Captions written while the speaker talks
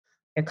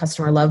a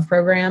customer love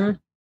program.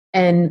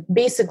 And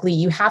basically,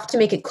 you have to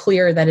make it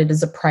clear that it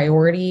is a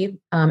priority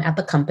at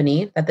the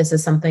company, that this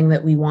is something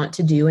that we want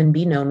to do and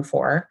be known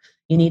for.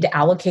 You need to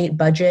allocate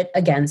budget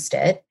against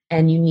it,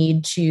 and you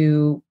need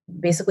to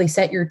basically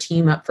set your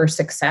team up for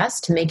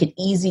success to make it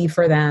easy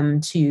for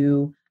them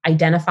to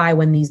identify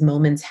when these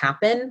moments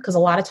happen, because a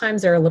lot of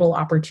times they're a little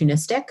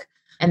opportunistic,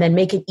 and then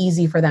make it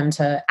easy for them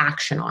to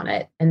action on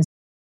it. And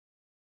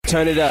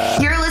turn it up.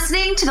 You're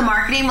listening to the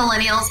Marketing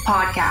Millennials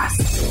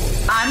Podcast.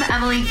 I'm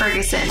Emily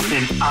Ferguson.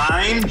 And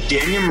I'm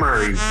Daniel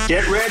Murray.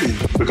 Get ready,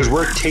 because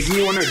we're taking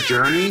you on a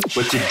journey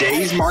with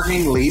today's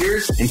marketing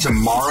leaders and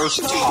tomorrow's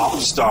top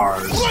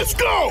stars. Let's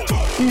go!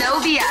 No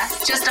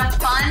BS, just a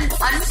fun,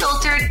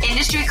 unfiltered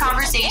industry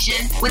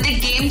conversation with the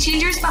game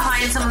changers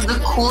behind some of the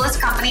coolest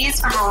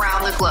companies from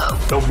around the globe.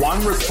 The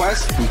one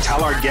request we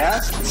tell our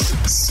guests: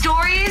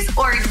 stories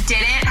or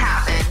didn't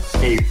happen.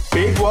 A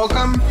big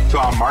welcome to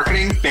our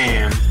marketing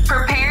fam.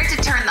 Prepare to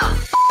turn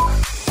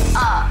the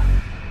up.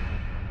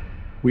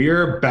 We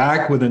are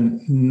back with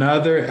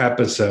another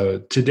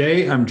episode.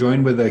 Today, I'm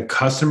joined with a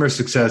customer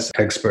success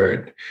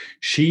expert.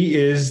 She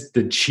is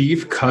the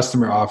Chief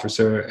Customer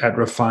Officer at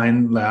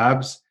Refine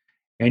Labs,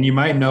 and you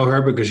might know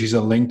her because she's a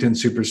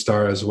LinkedIn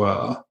superstar as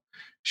well.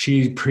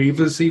 She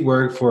previously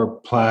worked for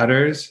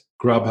Platters,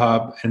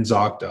 Grubhub, and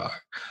ZocDoc.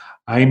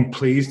 I'm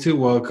pleased to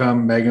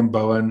welcome Megan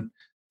Bowen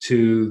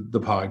to the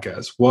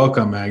podcast.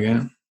 Welcome,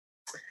 Megan.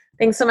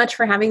 thanks so much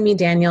for having me,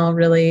 Daniel.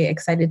 Really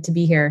excited to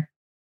be here.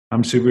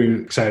 I'm super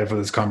excited for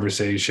this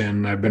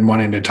conversation. I've been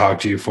wanting to talk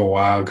to you for a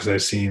while because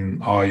I've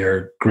seen all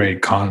your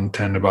great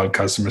content about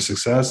customer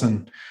success.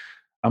 And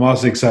I'm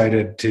also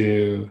excited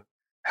to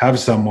have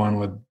someone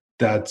with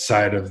that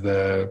side of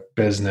the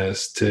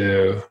business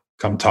to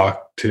come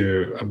talk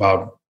to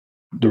about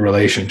the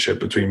relationship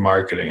between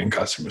marketing and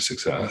customer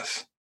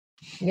success.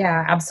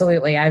 Yeah,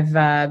 absolutely. I've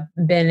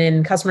been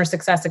in customer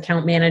success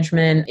account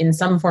management in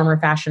some form or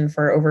fashion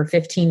for over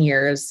 15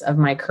 years of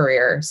my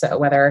career. So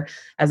whether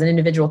as an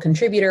individual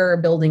contributor,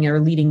 building or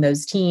leading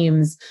those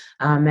teams,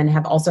 and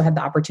have also had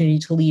the opportunity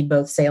to lead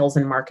both sales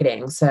and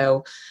marketing.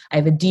 So I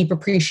have a deep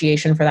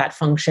appreciation for that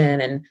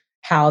function and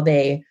how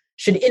they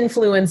should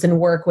influence and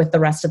work with the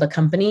rest of the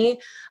company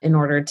in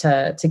order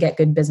to get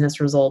good business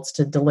results,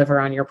 to deliver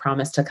on your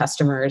promise to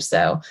customers.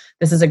 So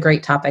this is a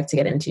great topic to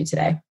get into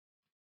today.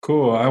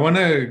 Cool. I want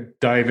to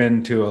dive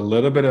into a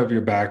little bit of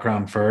your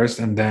background first,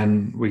 and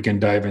then we can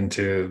dive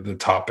into the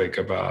topic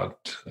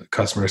about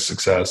customer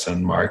success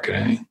and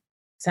marketing.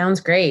 Sounds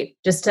great.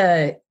 Just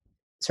to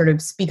sort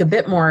of speak a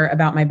bit more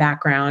about my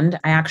background,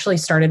 I actually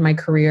started my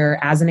career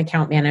as an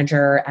account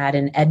manager at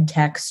an ed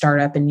tech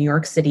startup in New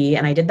York City,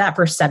 and I did that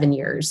for 7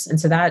 years. And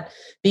so that,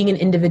 being an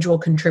individual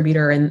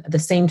contributor in the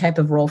same type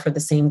of role for the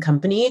same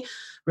company,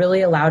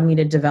 really allowed me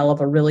to develop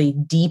a really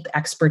deep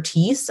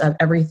expertise of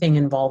everything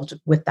involved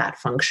with that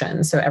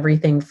function. So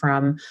everything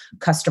from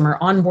customer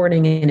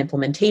onboarding and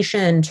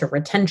implementation to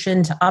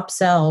retention to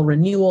upsell,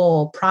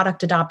 renewal,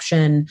 product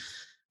adoption,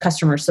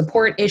 customer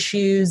support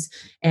issues,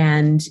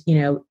 and,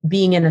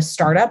 being in a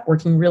startup,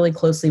 working really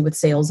closely with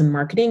sales and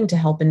marketing to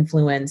help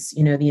influence,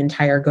 the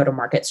entire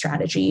go-to-market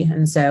strategy.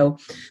 And so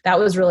that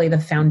was really the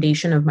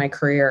foundation of my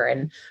career.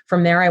 And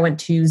from there, I went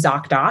to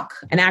ZocDoc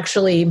and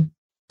actually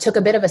took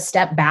a bit of a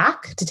step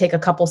back to take a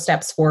couple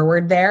steps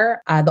forward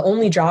there. The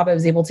only job I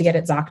was able to get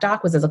at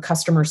ZocDoc was as a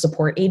customer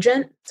support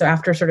agent. So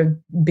after sort of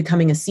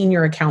becoming a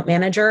senior account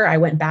manager, I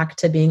went back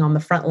to being on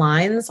the front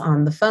lines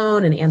on the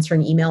phone and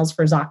answering emails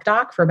for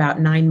ZocDoc for about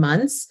 9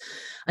 months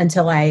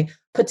until I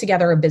put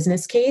together a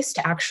business case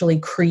to actually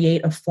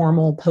create a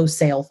formal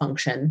post-sale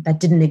function that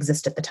didn't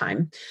exist at the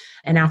time.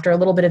 And after a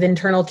little bit of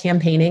internal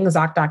campaigning,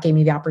 ZocDoc gave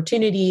me the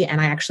opportunity,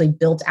 and I actually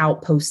built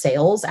out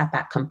post-sales at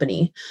that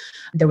company.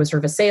 There was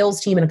sort of a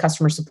sales team and a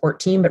customer support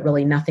team, but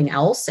really nothing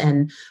else,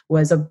 and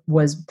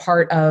was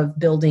part of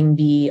building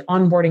the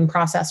onboarding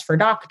process for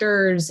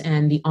doctors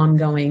and the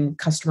ongoing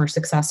customer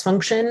success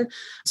function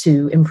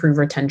to improve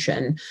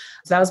retention.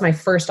 So that was my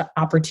first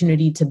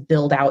opportunity to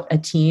build out a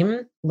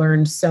team.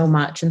 Learned so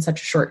much in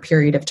such a short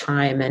period of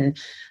time. And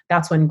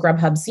that's when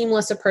Grubhub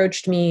Seamless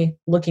approached me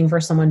looking for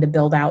someone to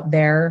build out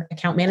their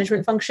account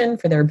management function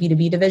for their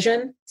B2B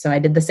division. So I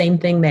did the same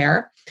thing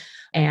there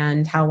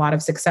and had a lot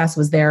of success,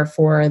 was there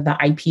for the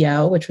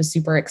IPO, which was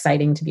super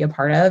exciting to be a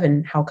part of,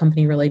 and how a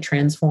company really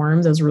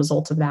transforms as a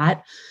result of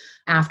that.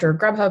 After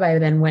Grubhub, I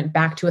then went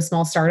back to a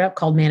small startup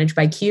called Managed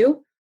by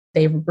Q.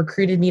 They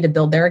recruited me to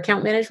build their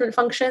account management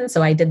function.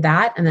 So I did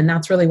that. And then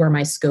that's really where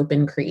my scope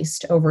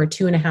increased. Over a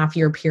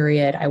 2.5-year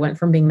period, I went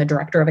from being the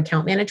director of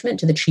account management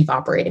to the chief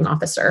operating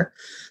officer.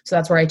 So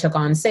that's where I took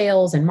on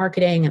sales and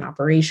marketing and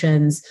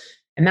operations.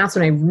 And that's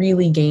when I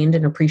really gained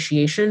an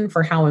appreciation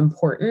for how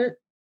important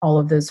all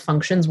of those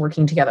functions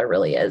working together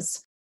really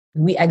is.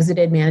 We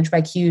exited Managed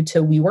by Q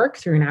to WeWork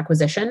through an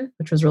acquisition,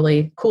 which was really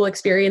a cool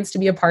experience to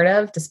be a part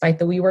of, despite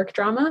the WeWork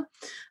drama.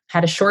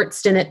 Had a short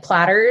stint at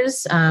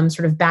Platters,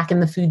 sort of back in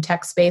the food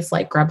tech space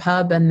like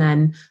Grubhub. And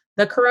then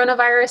the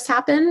coronavirus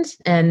happened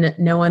and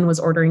no one was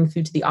ordering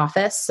food to the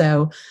office.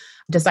 So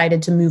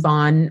decided to move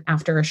on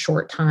after a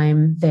short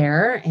time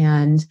there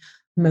and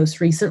most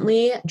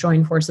recently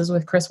joined forces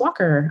with Chris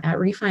Walker at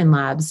Refine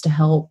Labs to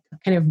help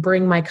kind of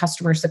bring my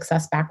customer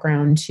success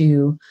background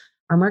to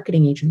our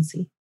marketing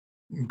agency.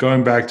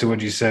 Going back to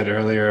what you said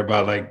earlier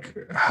about like,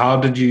 how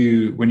did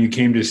you, when you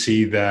came to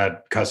see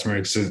that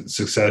customer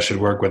success should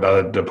work with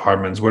other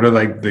departments, what are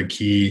like the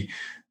key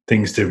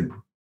things to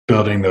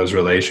building those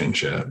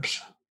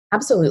relationships?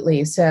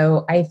 Absolutely.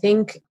 So I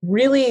think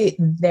really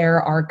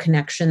there are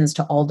connections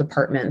to all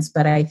departments,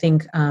 but I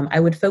think I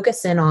would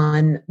focus in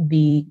on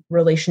the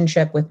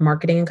relationship with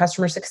marketing and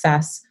customer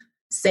success,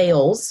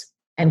 sales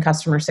and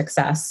customer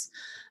success,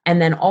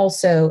 and then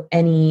also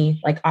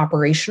any like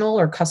operational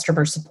or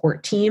customer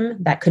support team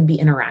that could be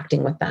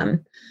interacting with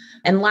them.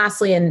 And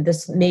lastly, and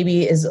this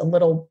maybe is a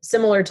little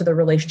similar to the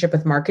relationship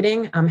with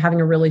marketing, having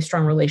a really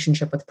strong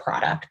relationship with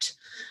product,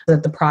 so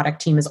that the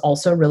product team is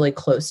also really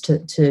close to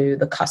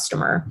the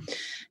customer.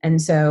 And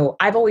so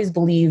I've always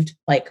believed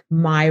like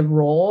my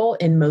role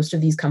in most of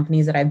these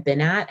companies that I've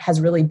been at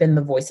has really been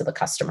the voice of the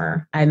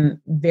customer.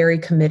 I'm very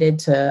committed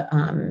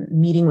to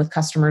meeting with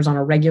customers on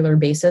a regular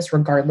basis,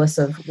 regardless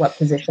of what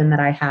position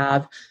that I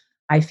have.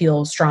 I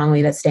feel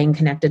strongly that staying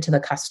connected to the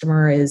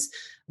customer is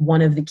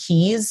one of the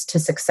keys to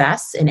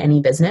success in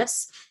any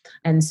business.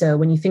 And so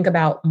when you think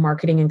about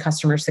marketing and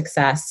customer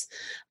success,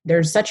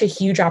 there's such a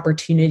huge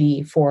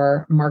opportunity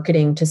for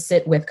marketing to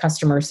sit with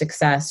customer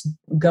success,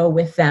 go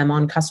with them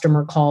on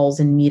customer calls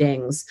and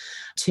meetings,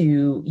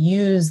 to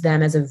use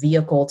them as a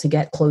vehicle to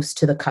get close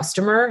to the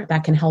customer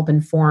that can help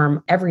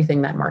inform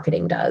everything that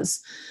marketing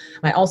does.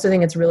 I also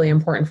think it's really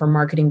important for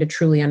marketing to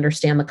truly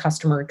understand the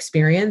customer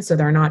experience so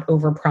they're not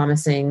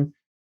over-promising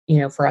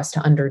for us to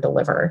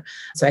underdeliver.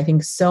 So I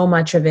think so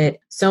much of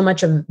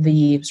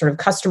the sort of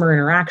customer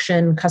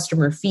interaction,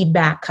 customer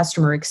feedback,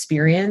 customer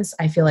experience,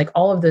 I feel like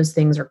all of those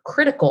things are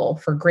critical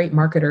for great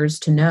marketers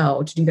to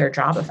know to do their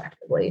job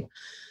effectively.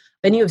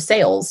 Then you have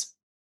sales.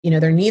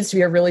 There needs to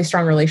be a really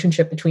strong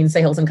relationship between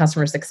sales and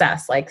customer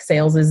success. Like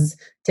sales is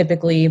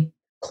typically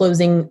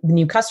closing the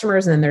new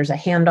customers, and then there's a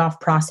handoff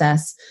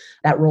process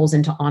that rolls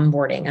into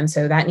onboarding. And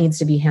so that needs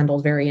to be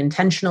handled very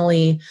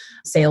intentionally.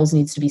 Sales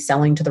needs to be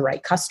selling to the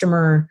right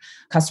customer.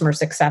 Customer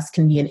success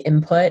can be an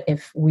input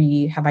if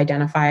we have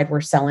identified we're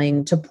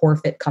selling to poor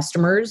fit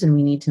customers and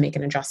we need to make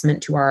an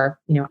adjustment to our,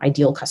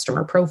 ideal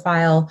customer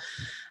profile.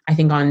 I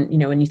think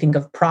when you think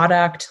of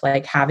product,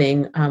 like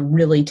having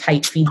really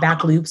tight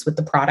feedback loops with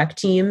the product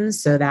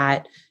teams so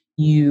that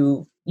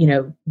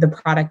the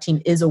product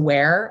team is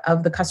aware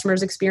of the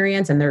customer's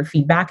experience and their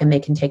feedback, and they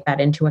can take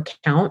that into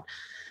account.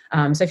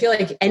 So I feel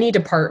like any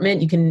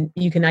department,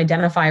 you can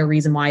identify a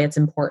reason why it's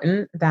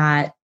important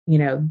that,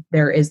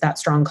 there is that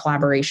strong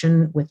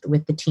collaboration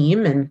with the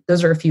team. And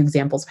those are a few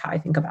examples of how I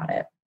think about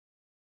it.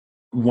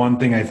 One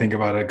thing I think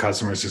about at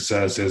customer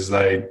success is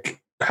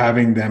like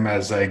having them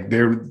as like,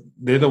 they're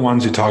the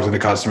ones who talk to the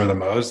customer the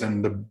most.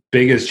 And the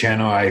biggest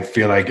channel I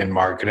feel like in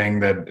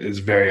marketing that is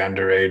very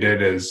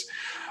underrated is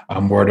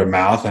word of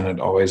mouth, and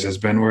it always has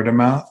been word of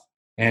mouth.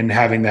 And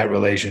having that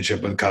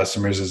relationship with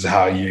customers is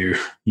how you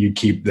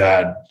keep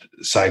that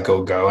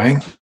cycle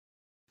going.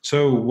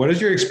 So what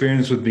is your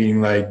experience with being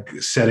like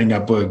setting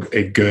up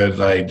a good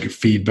like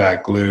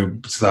feedback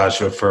loop /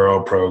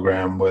 referral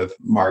program with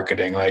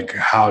marketing? Like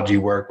how do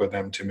you work with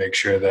them to make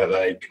sure that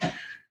like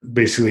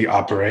basically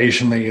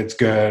operationally it's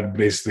good?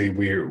 Basically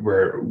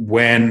we're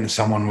when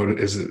someone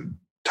is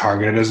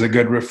targeted as a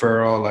good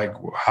referral, like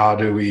how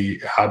do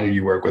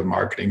you work with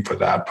marketing for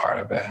that part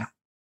of it?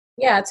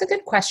 Yeah, it's a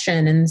good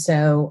question. And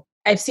so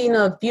I've seen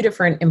a few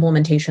different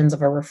implementations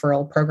of a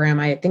referral program.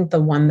 I think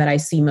the one that I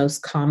see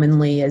most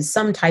commonly is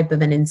some type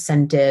of an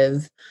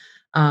incentive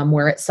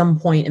where at some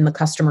point in the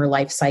customer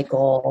life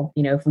cycle,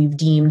 if we've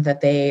deemed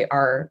that they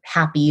are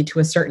happy to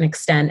a certain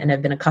extent and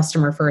have been a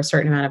customer for a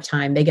certain amount of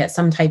time, they get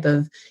some type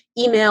of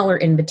email or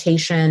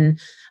invitation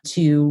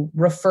to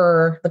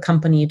refer the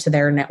company to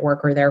their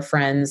network or their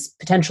friends,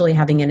 potentially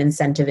having an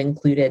incentive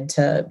included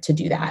to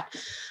do that.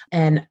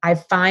 And I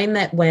find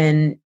that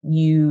when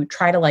you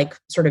try to like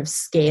sort of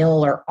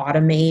scale or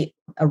automate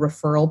a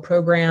referral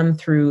program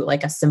through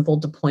like a simple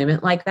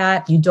deployment like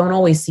that, you don't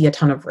always see a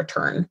ton of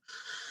return.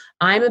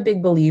 I'm a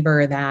big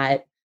believer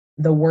that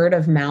the word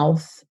of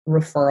mouth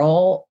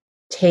referral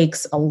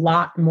takes a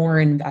lot more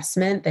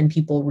investment than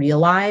people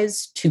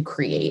realize to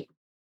create.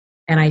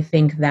 And I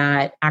think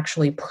that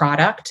actually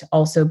product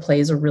also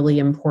plays a really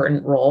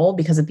important role,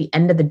 because at the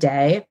end of the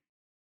day,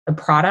 the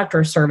product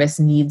or service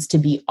needs to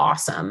be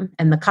awesome.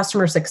 And the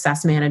customer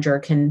success manager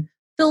can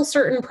fill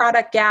certain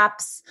product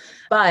gaps.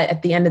 But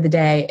at the end of the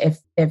day,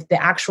 if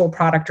the actual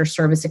product or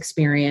service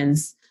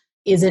experience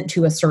isn't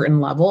to a certain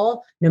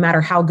level, no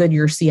matter how good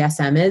your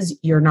CSM is,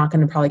 you're not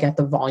going to probably get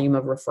the volume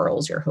of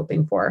referrals you're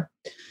hoping for.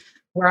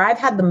 Where I've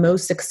had the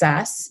most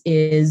success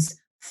is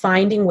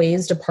finding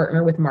ways to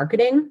partner with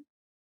marketing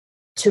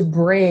to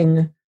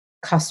bring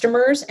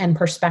customers and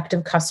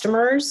prospective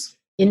customers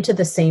into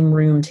the same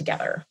room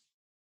together.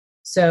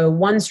 So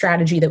one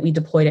strategy that we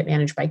deployed at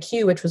Managed by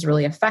Q, which was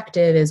really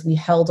effective, is we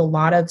held a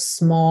lot of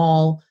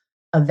small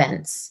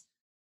events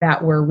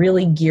that were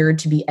really geared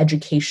to be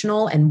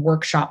educational and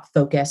workshop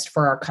focused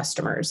for our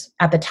customers.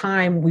 At the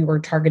time, we were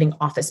targeting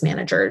office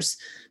managers.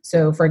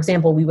 So for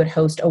example, we would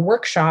host a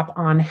workshop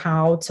on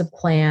how to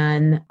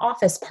plan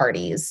office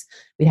parties.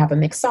 We'd have a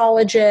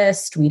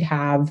mixologist, we'd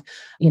have,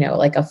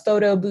 like a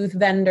photo booth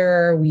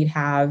vendor, we'd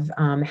have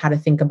how to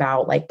think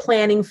about like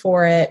planning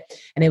for it.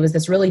 And it was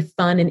this really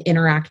fun and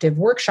interactive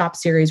workshop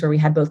series where we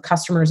had both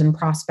customers and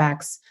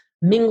prospects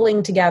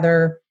mingling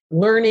together,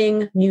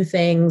 learning new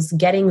things,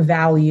 getting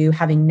value,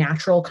 having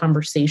natural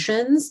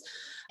conversations.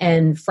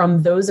 And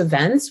from those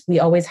events, we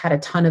always had a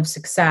ton of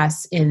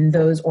success in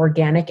those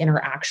organic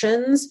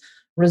interactions,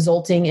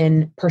 resulting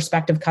in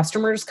prospective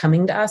customers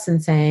coming to us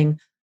and saying,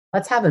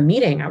 let's have a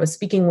meeting. I was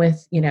speaking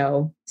with,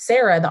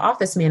 Sarah, the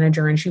office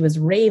manager, and she was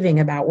raving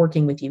about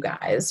working with you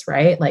guys,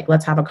 right? Like,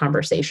 let's have a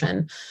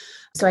conversation.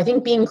 So I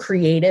think being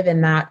creative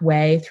in that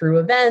way through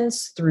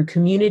events, through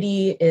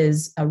community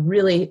is a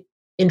really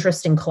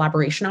interesting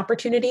collaboration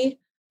opportunity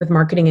with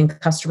marketing and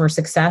customer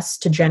success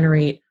to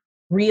generate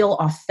real,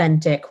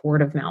 authentic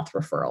word of mouth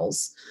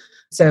referrals.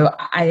 So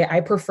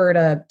I prefer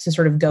to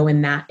sort of go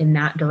in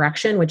that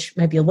direction, which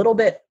might be a little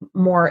bit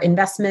more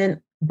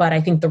investment, but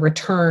I think the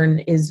return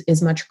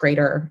is much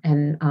greater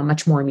and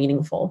much more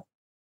meaningful.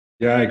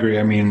 Yeah, I agree.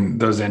 I mean,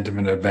 those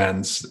intimate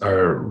events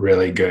are a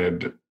really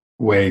good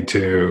way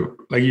to,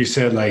 like you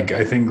said, like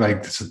I think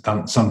like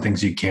some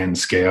things you can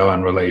scale,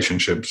 and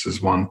relationships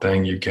is one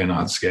thing you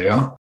cannot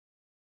scale.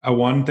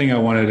 One thing I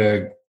wanted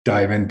to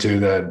dive into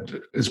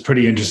that is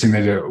pretty interesting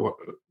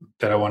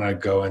that I want to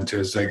go into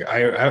is like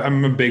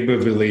I'm a big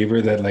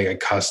believer that like a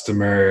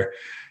customer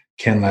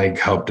can like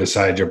help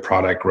decide your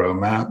product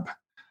roadmap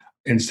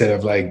instead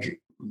of like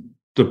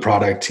the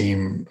product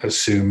team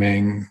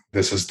assuming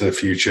this is the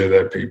future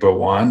that people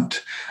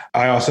want.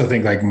 I also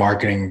think like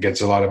marketing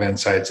gets a lot of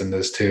insights in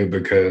this too,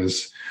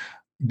 because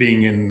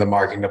being in the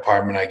marketing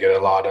department, I get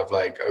a lot of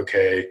like,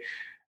 okay,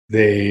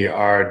 they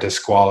are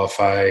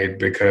disqualified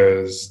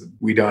because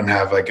we don't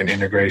have like an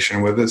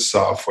integration with this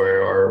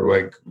software, or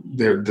like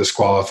they're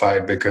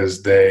disqualified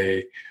because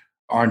they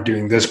aren't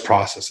doing this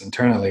process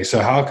internally.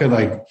 So how could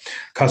like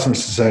customer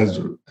success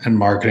and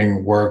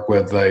marketing work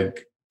with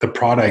like the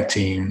product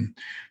team,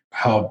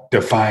 help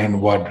define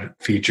what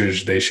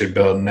features they should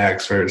build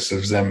next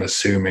versus them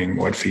assuming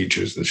what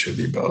features they should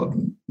be built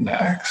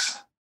next?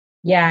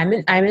 Yeah,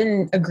 I'm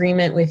in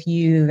agreement with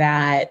you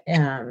that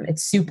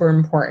it's super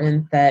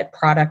important that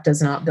product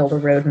does not build a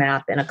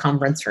roadmap in a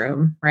conference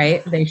room,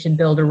 right? They should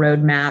build a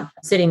roadmap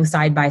sitting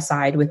side by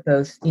side with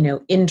both,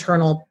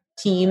 internal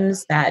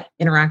teams that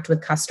interact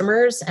with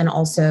customers and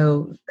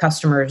also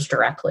customers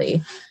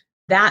directly.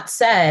 That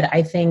said,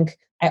 I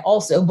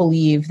also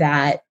believe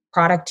that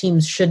product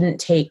teams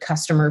shouldn't take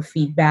customer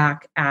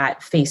feedback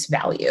at face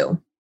value.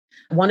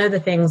 One of the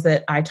things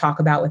that I talk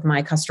about with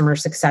my customer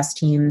success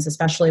teams,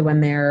 especially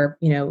when they're,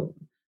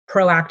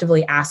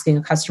 proactively asking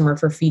a customer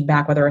for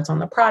feedback, whether it's on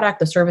the product,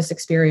 the service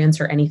experience,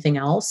 or anything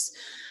else,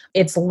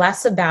 it's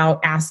less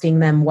about asking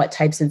them what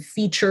types of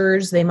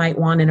features they might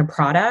want in a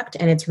product.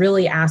 And it's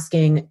really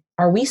asking,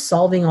 are we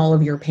solving all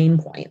of your pain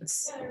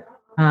points?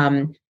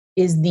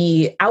 Is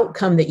the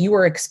outcome that you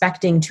were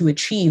expecting to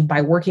achieve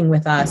by working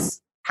with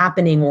us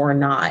happening or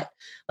not?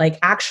 Like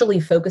actually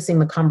focusing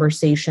the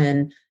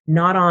conversation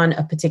not on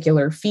a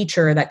particular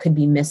feature that could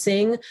be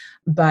missing,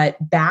 but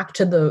back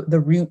to the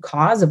root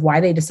cause of why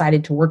they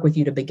decided to work with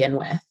you to begin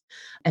with.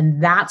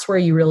 And that's where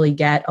you really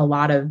get a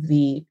lot of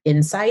the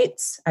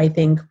insights. I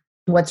think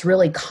what's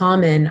really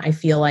common, I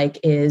feel like,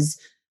 is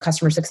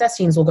customer success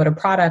teams will go to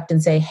product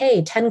and say,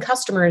 hey, 10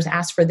 customers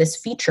asked for this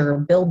feature,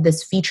 build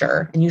this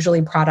feature. And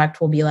usually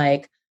product will be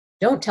like,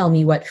 don't tell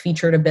me what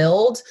feature to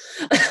build,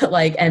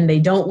 and they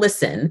don't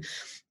listen.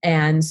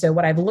 And so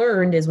what I've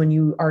learned is when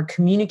you are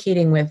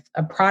communicating with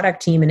a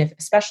product team, and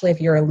especially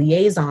if you're a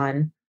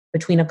liaison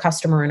between a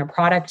customer and a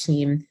product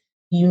team,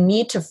 you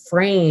need to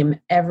frame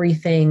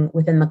everything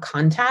within the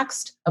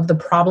context of the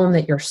problem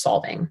that you're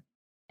solving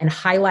and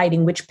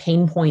highlighting which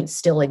pain points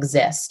still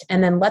exist.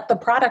 And then let the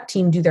product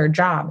team do their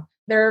job.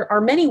 There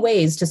are many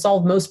ways to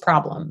solve most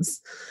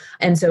problems.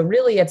 And so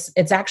really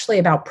it's actually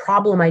about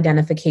problem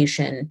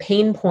identification,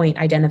 pain point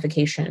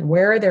identification.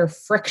 Where are there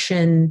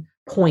friction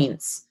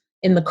points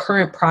in the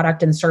current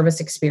product and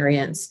service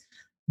experience?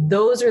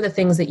 Those are the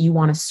things that you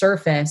want to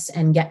surface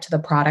and get to the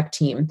product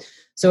team.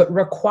 So it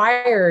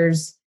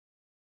requires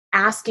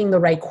asking the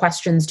right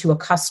questions to a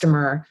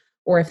customer,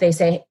 or if they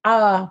say,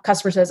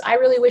 customer says, I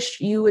really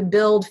wish you would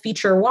build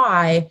feature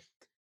Y,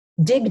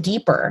 dig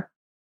deeper.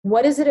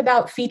 What is it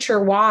about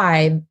feature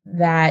Y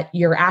that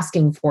you're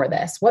asking for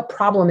this? What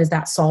problem is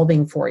that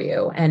solving for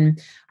you?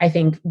 And I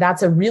think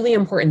that's a really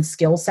important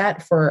skill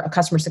set for a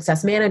customer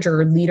success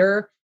manager or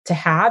leader to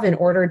have in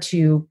order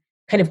to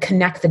kind of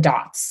connect the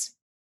dots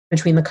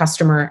between the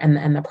customer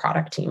and the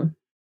product team.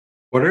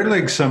 What are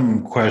like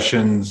some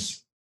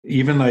questions,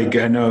 even like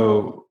I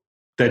know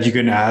that you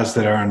can ask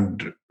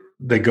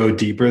that go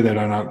deeper, that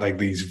are not like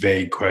these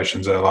vague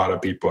questions that a lot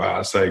of people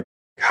ask, like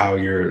how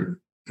your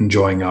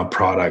enjoying our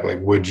product. Like,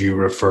 would you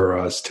refer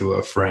us to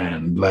a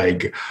friend?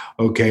 Like,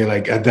 okay,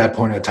 like at that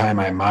point in time,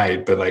 I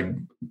might, but like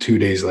 2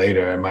 days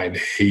later, I might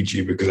hate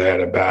you because I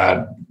had a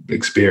bad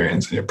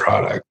experience in your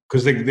product.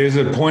 Because like, there's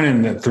a point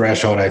in the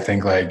threshold, I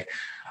think, like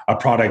a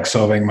product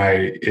solving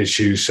my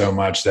issues so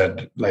much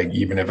that like,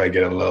 even if I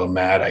get a little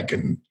mad, I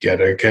can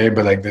get okay.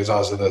 But like, there's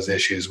also those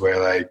issues where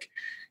like,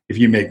 if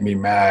you make me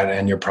mad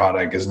and your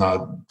product is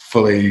not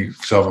fully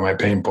solving my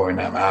pain point,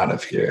 I'm out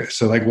of here.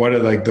 So like, what are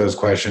like those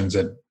questions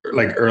that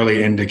like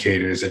early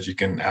indicators that you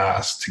can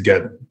ask to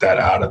get that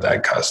out of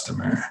that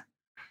customer?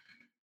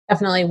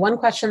 Definitely. One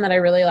question that I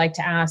really like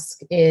to ask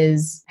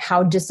is,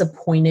 how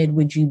disappointed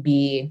would you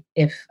be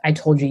if I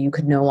told you you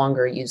could no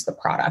longer use the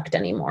product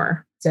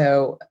anymore?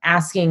 So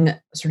asking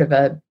sort of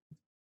a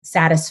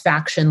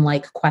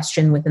satisfaction-like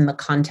question within the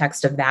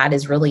context of that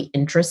is really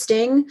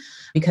interesting,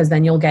 because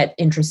then you'll get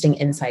interesting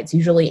insights.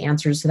 Usually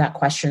answers to that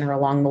question are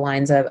along the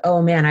lines of,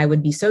 oh man, I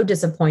would be so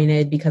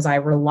disappointed because I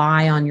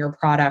rely on your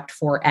product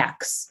for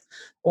X.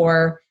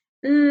 Or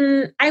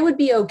I would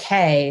be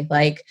okay.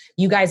 Like,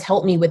 you guys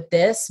helped me with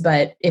this,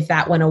 but if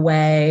that went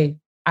away,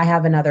 I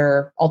have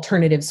another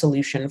alternative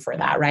solution for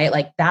that, right?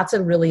 Like, that's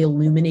a really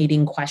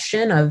illuminating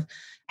question of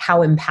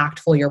how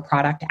impactful your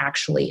product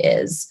actually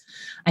is.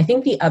 I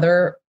think the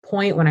other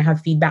point, when I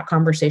have feedback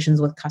conversations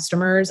with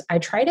customers, I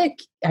try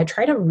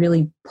to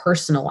really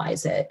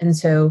personalize it. And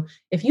so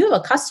if you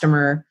have a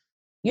customer,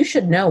 you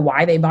should know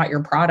why they bought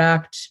your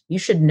product. You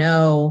should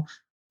know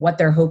what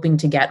they're hoping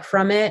to get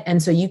from it.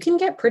 And so you can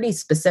get pretty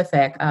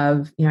specific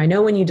of, I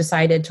know when you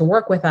decided to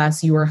work with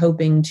us, you were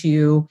hoping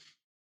to,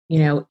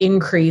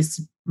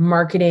 increase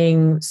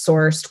marketing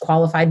sourced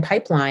qualified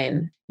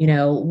pipeline.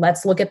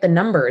 Let's look at the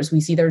numbers. We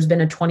see there's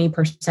been a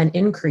 20%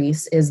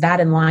 increase. Is that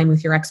in line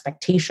with your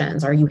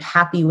expectations? Are you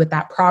happy with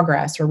that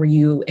progress, or were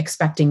you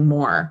expecting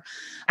more?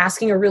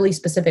 Asking a really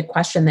specific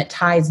question that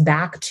ties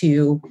back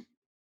to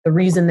the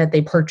reason that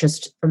they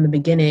purchased from the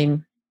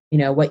beginning,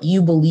 what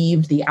you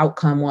believed the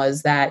outcome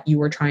was that you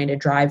were trying to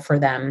drive for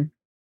them,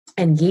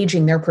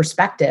 engaging their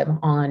perspective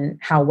on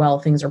how well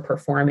things are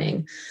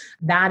performing.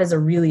 That is a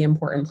really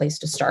important place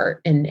to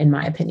start, in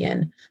my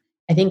opinion.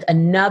 I think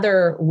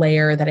another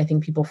layer that I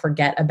think people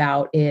forget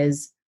about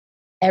is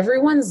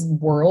everyone's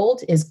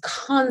world is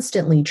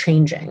constantly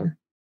changing.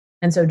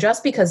 And so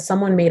just because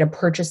someone made a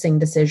purchasing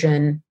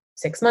decision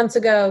 6 months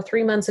ago,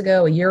 3 months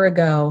ago, a year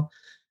ago,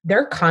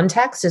 their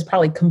context is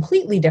probably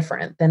completely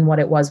different than what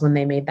it was when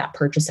they made that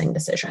purchasing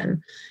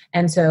decision.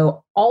 And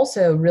so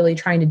also really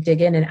trying to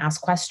dig in and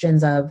ask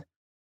questions of,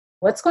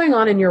 what's going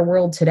on in your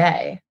world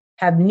today?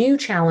 Have new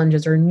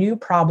challenges or new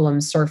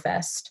problems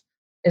surfaced?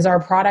 Is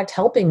our product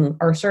helping,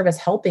 our service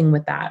helping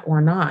with that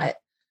or not?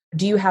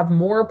 Do you have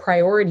more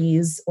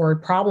priorities or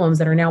problems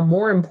that are now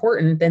more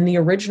important than the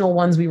original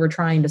ones we were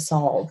trying to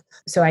solve?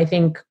 So I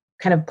think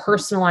kind of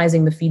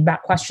personalizing the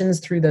feedback questions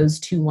through those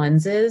two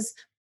lenses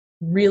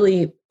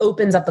really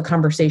opens up the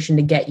conversation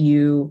to get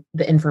you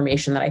the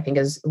information that I think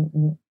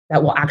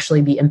that will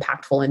actually be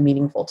impactful and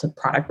meaningful to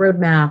product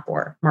roadmap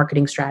or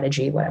marketing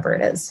strategy, whatever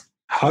it is.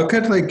 How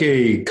could like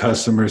a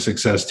customer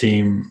success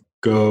team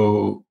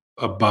go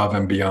above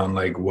and beyond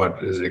like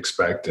what is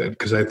expected?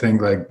 Because I think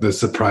like the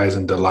surprise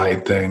and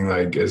delight thing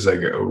like is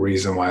like a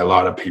reason why a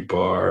lot of people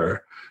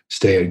are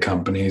stay at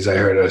companies. I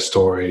heard a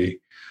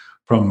story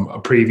from a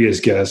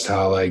previous guest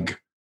how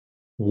like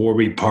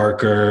Warby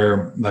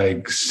Parker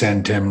like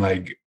sent him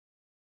like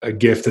a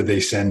gift that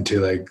they send to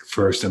like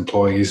first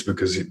employees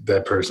because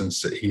that person,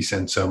 he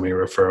sent so many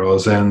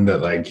referrals in that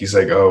like he's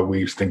like, oh,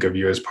 we think of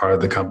you as part of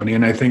the company.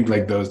 And I think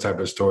like those type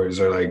of stories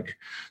are like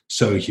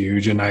so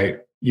huge. And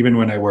even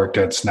when I worked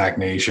at Snack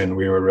Nation,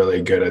 we were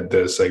really good at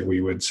this. Like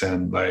we would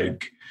send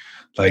like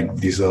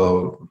these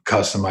little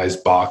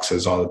customized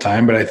boxes all the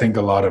time. But I think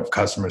a lot of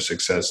customer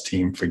success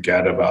team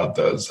forget about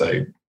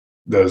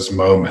those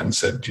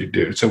moments that you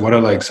do. So what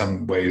are like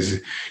some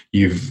ways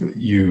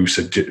you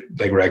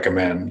like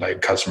recommend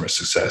like customer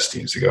success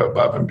teams to go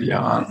above and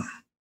beyond?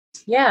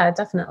 Yeah,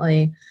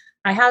 definitely.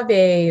 I have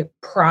a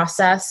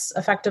process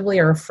effectively,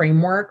 or a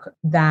framework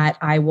that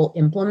I will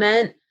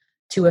implement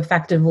to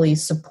effectively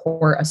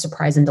support a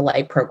surprise and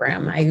delight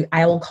program.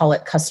 I will call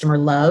it customer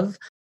love.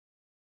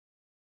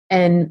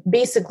 And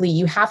basically,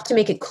 you have to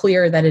make it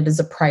clear that it is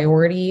a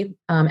priority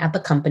at the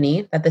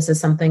company, that this is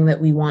something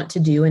that we want to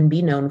do and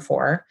be known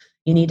for.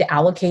 You need to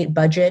allocate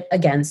budget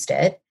against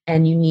it,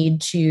 and you need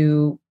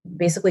to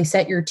basically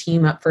set your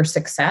team up for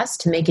success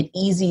to make it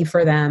easy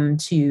for them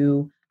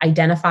to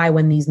identify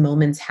when these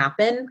moments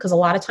happen, because a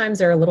lot of times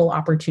they're a little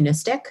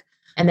opportunistic,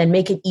 and then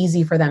make it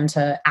easy for them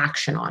to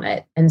action on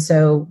it. And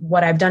so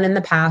what I've done in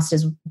the past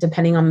is,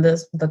 depending on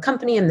the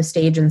company and the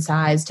stage and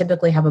size,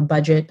 typically have a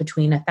budget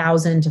between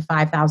 $1,000 to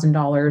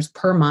 $5,000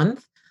 per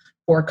month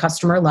for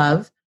customer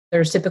love.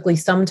 There's typically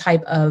some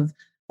type of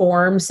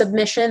form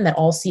submission that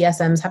all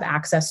CSMs have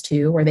access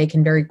to, where they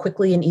can very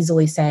quickly and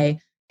easily say,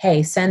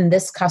 hey, send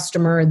this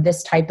customer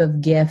this type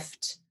of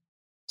gift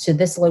to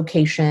this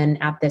location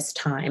at this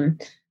time.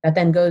 That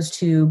then goes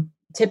to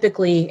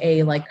typically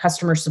a like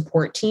customer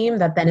support team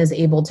that then is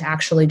able to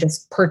actually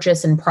just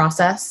purchase and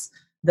process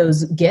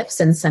those gifts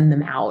and send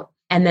them out.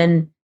 And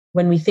then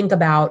when we think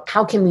about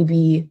how can we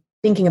be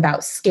thinking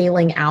about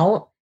scaling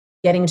out,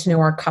 getting to know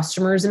our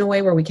customers in a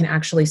way where we can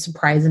actually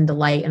surprise and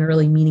delight in a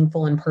really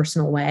meaningful and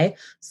personal way.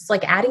 So it's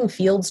like adding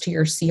fields to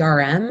your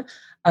CRM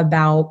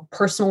about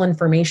personal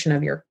information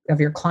of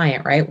your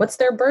client, right? What's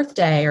their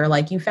birthday? Or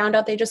like you found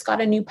out they just got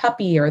a new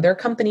puppy, or their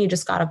company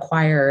just got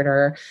acquired,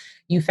 or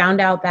you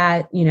found out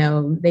that,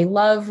 they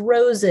love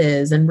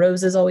roses and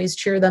roses always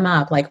cheer them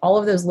up. Like all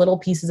of those little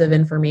pieces of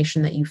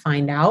information that you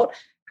find out,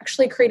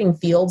 actually creating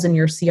fields in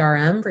your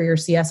CRM for your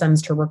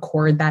CSMs to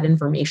record that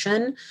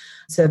information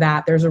so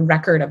that there's a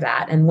record of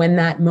that. And when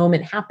that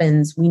moment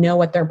happens, we know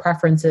what their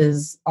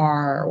preferences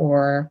are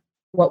or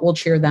what will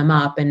cheer them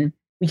up. And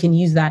we can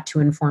use that to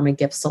inform a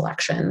gift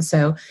selection.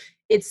 So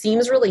it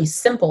seems really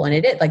simple, and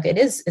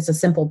it's a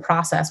simple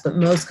process, but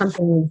most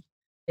companies,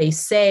 they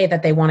say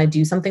that they want to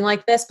do something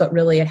like this, but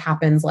really it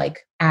happens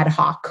like ad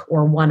hoc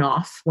or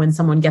one-off when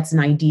someone gets an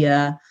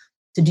idea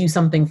to do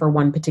something for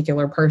one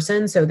particular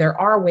person. So there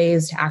are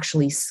ways to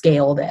actually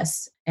scale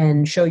this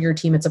and show your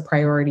team it's a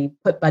priority,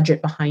 put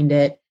budget behind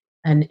it,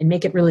 and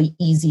make it really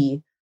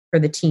easy for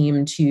the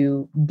team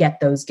to get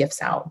those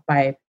gifts out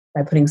by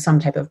putting some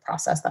type of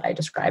process that I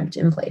described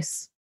in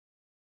place.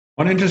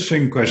 One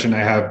interesting question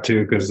I have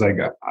too, because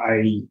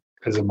I,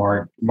 as a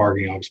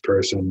marketing ops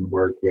person,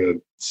 work with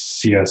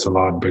CS a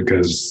lot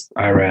because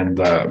I ran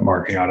the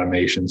marketing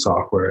automation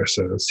software.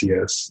 So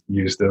CS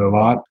used it a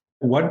lot.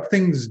 What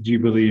things do you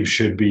believe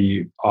should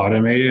be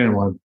automated, and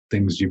what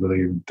things do you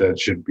believe that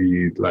should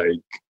be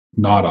like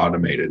not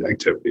automated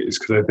activities?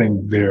 Because I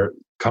think there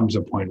comes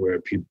a point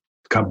where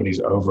companies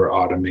over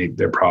automate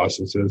their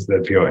processes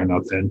that feel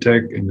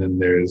inauthentic, and then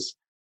there's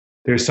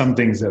some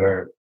things that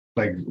are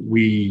like,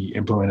 we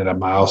implemented a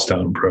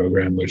milestone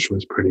program, which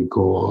was pretty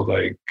cool.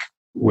 Like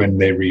when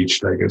they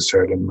reached like a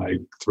certain like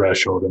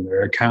threshold in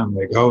their account,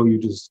 like, oh, you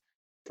just,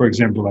 for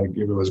example, like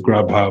if it was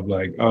Grubhub,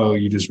 like, oh,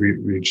 you just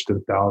reached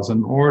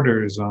 1,000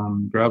 orders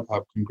on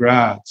Grubhub,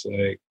 congrats.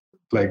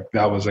 Like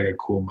that was like a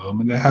cool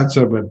moment they had.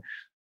 So, but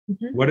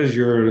what is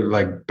your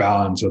like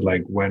balance of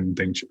like when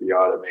things should be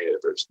automated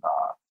versus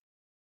not?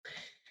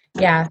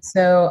 Yeah.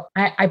 So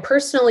I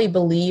personally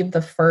believe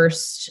the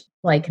first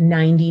like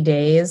 90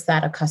 days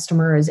that a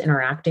customer is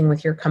interacting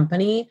with your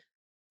company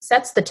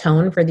sets the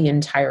tone for the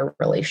entire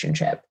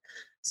relationship.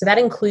 So that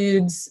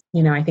includes,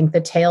 I think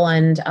the tail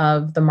end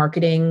of the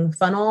marketing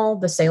funnel,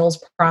 the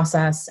sales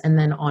process, and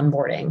then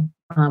onboarding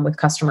with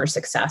customer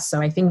success.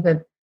 So I think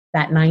that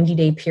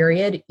 90-day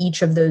period,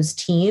 each of those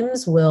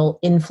teams will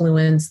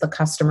influence the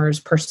customer's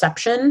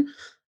perception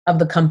of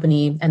the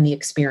company and the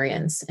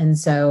experience. And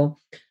so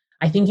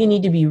I think you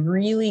need to be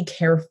really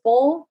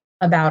careful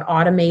about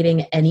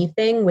automating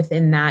anything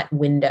within that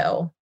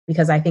window,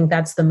 because I think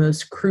that's the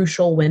most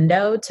crucial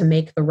window to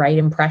make the right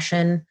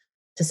impression,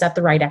 to set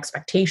the right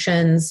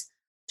expectations,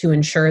 to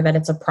ensure that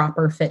it's a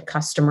proper fit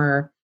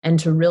customer, and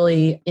to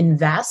really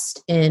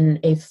invest in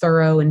a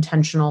thorough,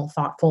 intentional,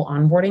 thoughtful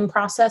onboarding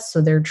process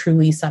so they're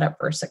truly set up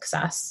for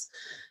success.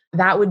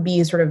 That would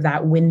be sort of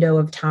that window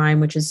of time,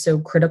 which is so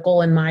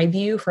critical in my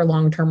view for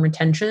long-term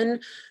retention,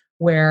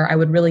 where I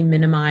would really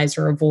minimize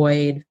or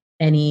avoid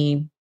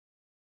any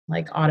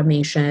like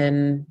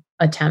automation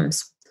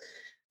attempts.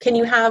 Can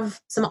you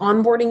have some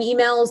onboarding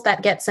emails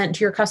that get sent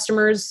to your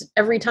customers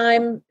every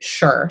time?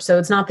 Sure. So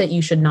it's not that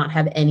you should not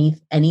have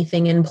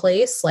anything in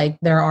place. Like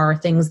there are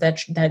things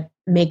that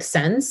make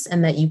sense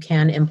and that you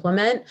can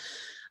implement,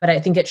 but I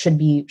think it should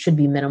be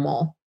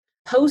minimal.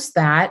 Post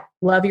that,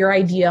 love your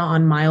idea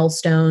on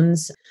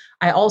milestones.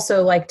 I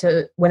also like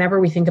to, whenever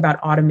we think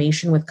about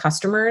automation with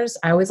customers,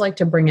 I always like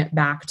to bring it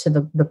back to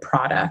the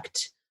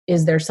product.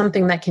 Is there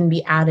something that can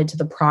be added to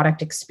the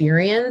product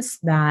experience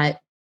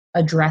that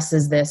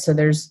addresses this? So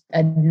there's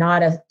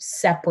not a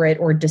separate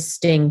or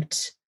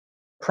distinct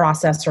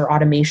process or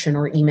automation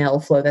or email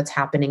flow that's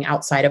happening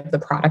outside of the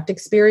product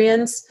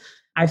experience.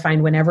 I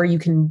find whenever you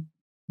can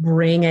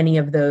bring any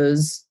of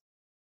those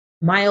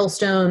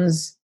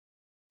milestones,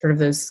 sort of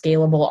those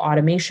scalable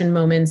automation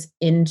moments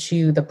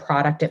into the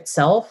product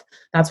itself,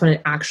 that's when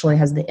it actually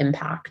has the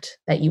impact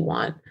that you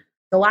want.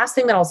 The last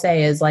thing that I'll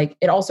say is like,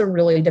 it also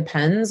really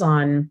depends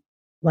on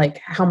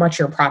like how much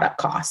your product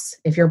costs.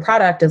 If your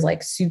product is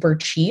like super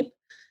cheap,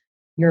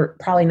 you're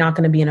probably not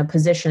going to be in a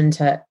position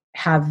to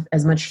have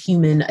as much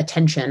human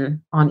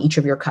attention on each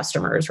of your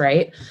customers,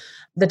 right?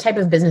 The type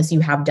of business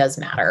you have does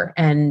matter.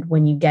 And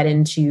when you get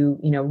into,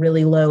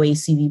 really low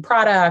ACV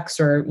products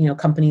or,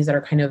 companies that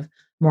are kind of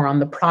more on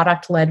the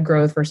product-led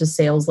growth versus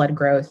sales-led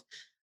growth,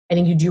 I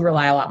think you do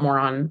rely a lot more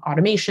on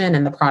automation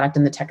and the product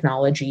and the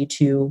technology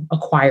to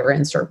acquire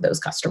and serve those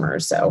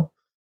customers. So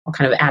I'll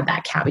kind of add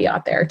that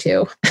caveat there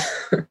too.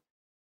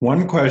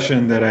 One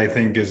question that I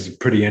think is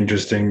pretty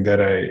interesting that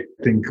I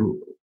think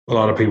a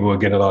lot of people will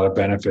get a lot of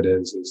benefit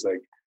is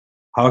like,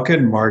 how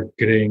can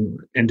marketing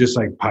and just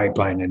like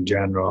pipeline in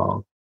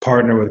general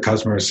partner with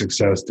customer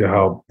success to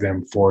help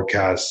them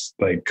forecast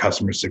like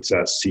customer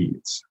success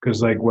seeds?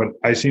 Because like what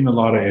I've seen a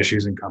lot of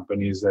issues in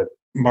companies that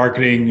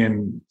marketing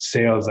and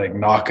sales like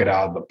knock it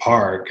out of the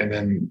park, and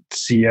then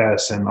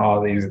CS and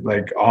all these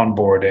like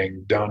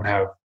onboarding don't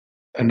have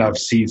enough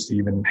seats to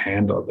even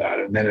handle that,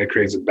 and then it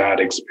creates a bad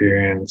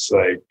experience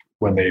like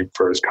when they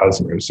first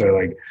customers. So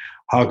like,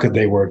 how could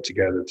they work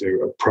together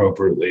to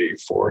appropriately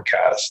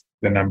forecast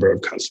the number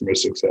of customer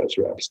success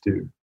reps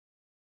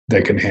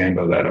that can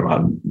handle that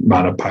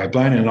amount of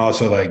pipeline, and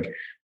also like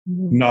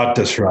not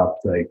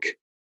disrupt like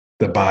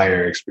the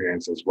buyer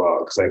experience as well?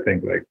 Because I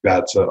think like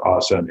that's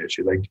also an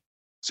issue. Like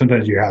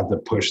sometimes you have to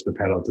push the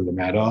pedal to the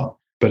metal,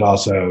 but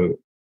also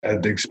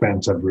at the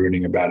expense of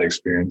ruining a bad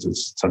experience,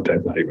 it's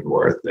sometimes not even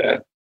worth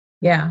it.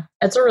 Yeah,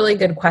 that's a really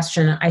good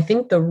question. I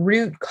think the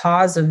root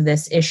cause of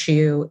this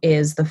issue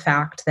is the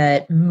fact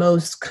that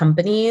most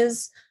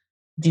companies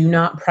do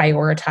not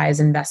prioritize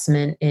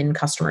investment in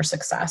customer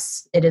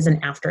success. It is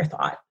an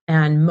afterthought.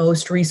 And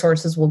most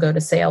resources will go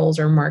to sales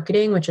or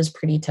marketing, which is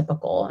pretty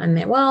typical. And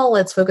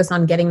let's focus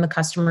on getting the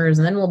customers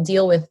and then we'll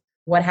deal with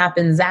what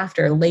happens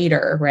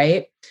later,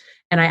 right?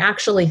 And I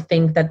actually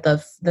think that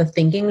the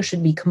thinking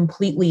should be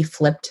completely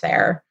flipped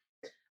there.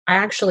 I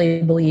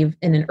actually believe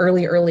in an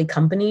early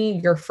company,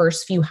 your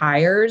first few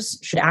hires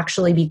should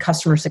actually be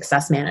customer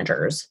success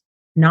managers,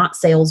 not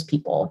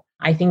salespeople.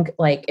 I think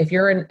like if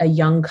you're a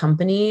young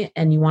company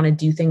and you want to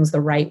do things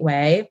the right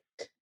way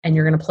and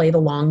you're going to play the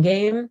long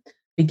game,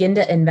 begin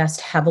to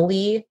invest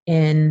heavily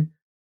in,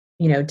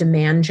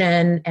 demand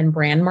gen and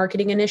brand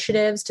marketing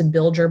initiatives to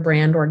build your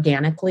brand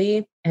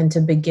organically and to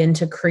begin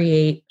to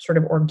create sort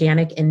of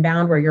organic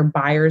inbound where your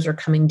buyers are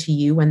coming to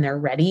you when they're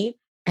ready.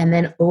 And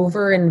then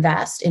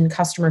over-invest in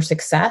customer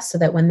success so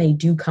that when they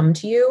do come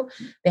to you,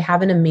 they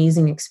have an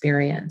amazing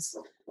experience.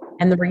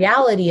 And the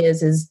reality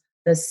is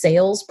the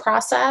sales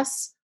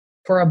process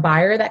for a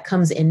buyer that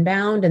comes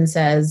inbound and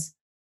says,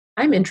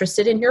 I'm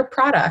interested in your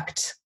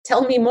product.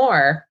 Tell me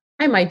more.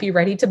 I might be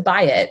ready to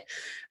buy it.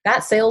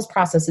 That sales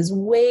process is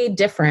way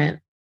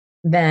different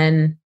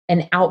than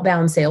an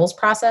outbound sales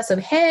process of,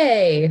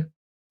 hey,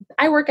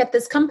 I work at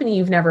this company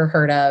you've never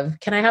heard of.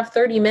 Can I have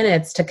 30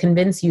 minutes to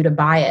convince you to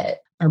buy it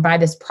or buy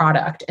this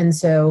product? And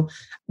so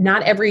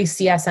not every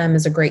CSM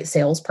is a great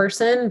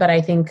salesperson, but I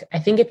think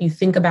if you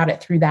think about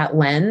it through that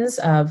lens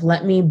of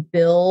let me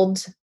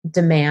build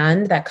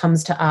demand that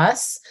comes to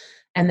us,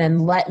 and then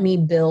let me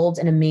build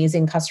an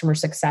amazing customer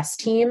success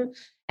team.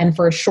 And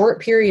for a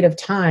short period of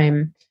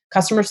time,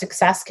 customer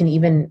success can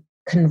even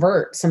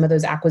convert some of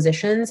those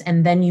acquisitions,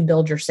 and then you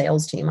build your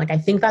sales team. Like I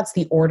think that's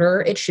the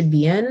order it should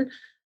be in.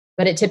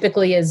 But it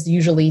typically is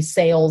usually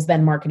sales,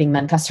 then marketing,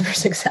 then customer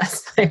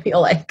success. I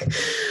feel like.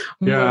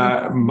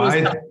 Yeah,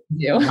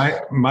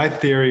 my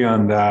theory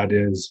on that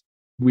is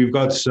we've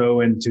got so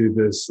into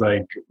this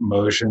like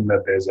motion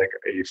that there's like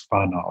a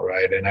funnel,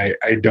 right? And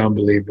I don't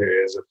believe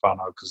there is a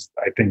funnel because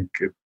I think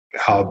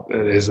how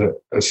it is a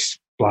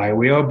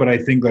flywheel. But I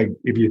think like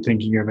if you're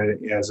thinking of it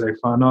as a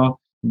funnel,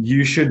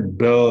 you should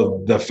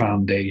build the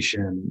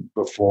foundation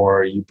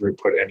before you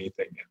put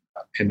anything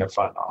in the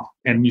funnel,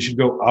 and you should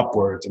go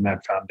upwards in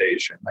that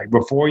foundation. Like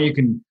before you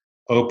can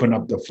open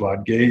up the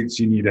floodgates,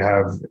 you need to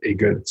have a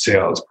good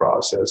sales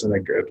process and a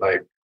good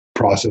like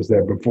process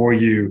there. Before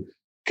you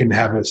can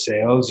have a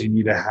sales, you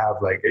need to have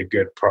like a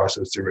good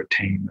process to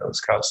retain those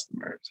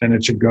customers, and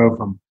it should go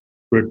from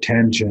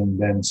retention,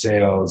 then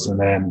sales, and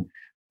then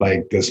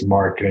like this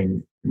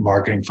marketing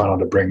funnel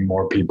to bring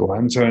more people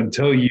in. So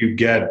until you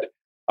get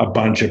a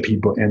bunch of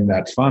people in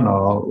that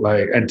funnel,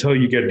 like until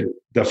you get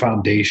the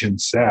foundation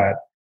set,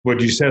 what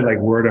you said, like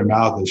word of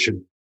mouth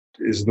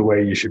is the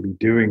way you should be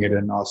doing it,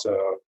 and also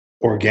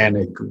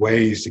organic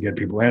ways to get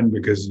people in,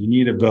 because you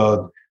need to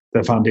build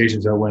the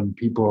foundation so when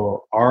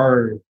people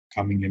are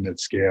coming in at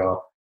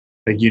scale,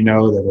 like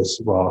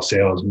that a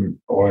sales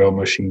oil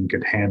machine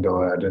could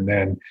handle it, and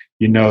then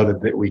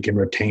that we can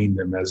retain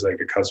them as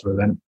like a customer.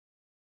 Then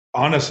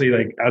honestly,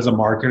 like as a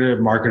marketer,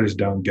 marketers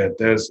don't get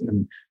this,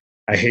 and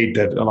I hate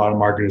that a lot of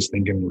marketers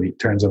think in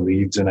terms of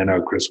leads, and I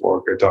know Chris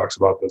Walker talks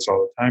about this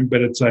all the time,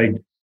 but it's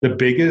like the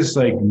biggest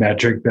like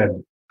metric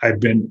that I've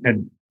been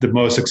and the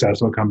most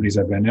successful companies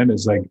I've been in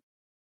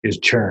is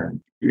churn.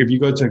 If you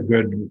go to a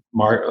good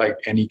like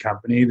any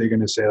company, they're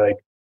going to say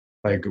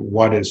like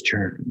what is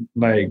churn?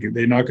 Like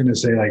they're not going to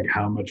say like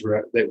how much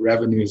that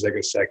revenue is like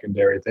a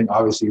secondary thing.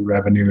 Obviously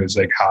revenue is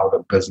like how the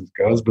business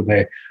goes, but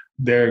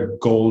their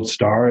gold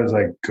star is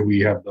like, could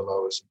we have the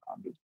lowest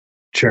amount of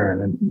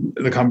churn? And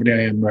the company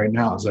I am right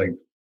now is like,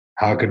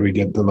 how could we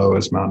get the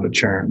lowest amount of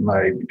churn?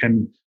 Like,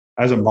 and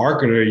as a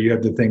marketer, you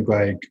have to think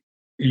like,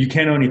 you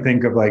can't only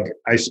think of like,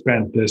 I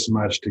spent this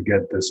much to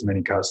get this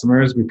many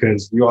customers,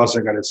 because you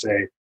also got to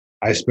say,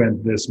 I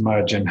spent this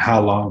much and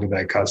how long did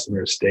that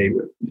customer stay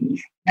with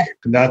me?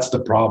 And that's the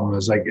problem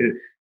is like,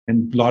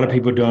 and a lot of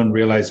people don't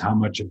realize how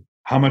much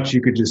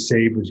you could just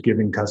save with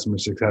giving customer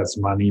success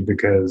money,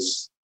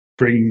 because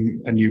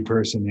bringing a new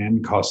person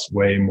in costs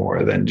way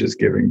more than just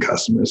giving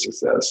customer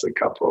success a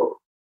couple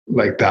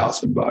like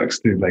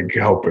 $1,000 to like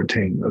help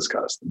retain those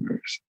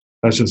customers.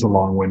 That's just a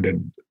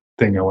long-winded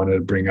thing I wanted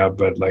to bring up,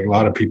 but like a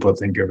lot of people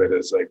think of it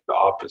as like the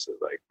opposite,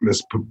 like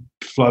let's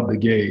flood the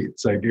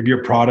gates. Like if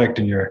your product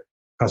and your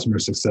customer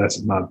success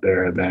is not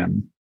there,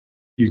 then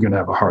you're going to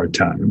have a hard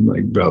time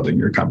like building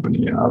your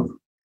company up.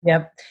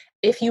 Yep.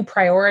 If you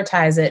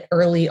prioritize it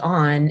early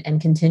on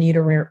and continue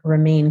to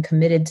remain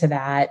committed to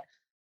that,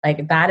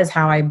 like that is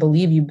how I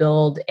believe you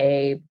build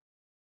a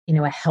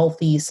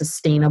healthy,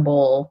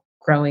 sustainable,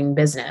 growing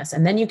business.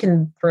 And then you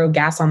can throw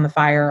gas on the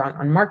fire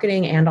on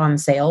marketing and on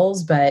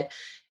sales, but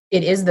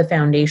it is the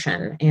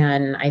foundation.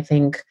 And I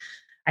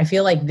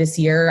feel like this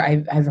year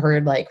I've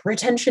heard like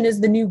retention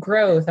is the new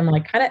growth. I'm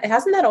like,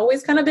 hasn't that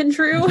always kind of been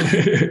true?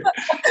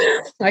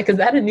 Like, is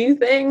that a new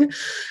thing?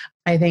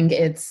 I think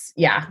it's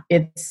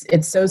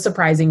so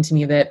surprising to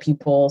me that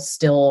people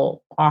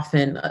still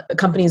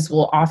companies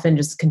will often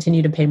just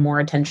continue to pay more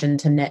attention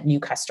to net new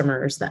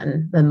customers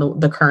than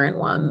the current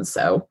ones.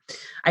 So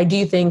I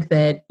do think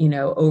that,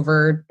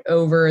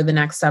 over the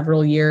next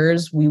several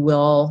years,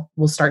 we'll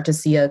start to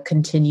see a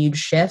continued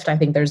shift. I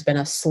think there's been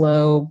a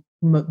slow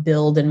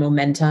build and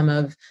momentum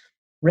of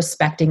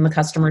respecting the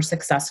customer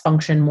success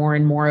function more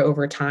and more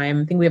over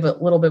time. I think we have a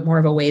little bit more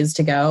of a ways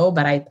to go,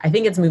 but I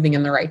think it's moving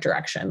in the right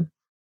direction.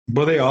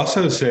 Well, they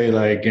also say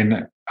like,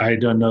 and I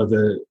don't know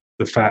the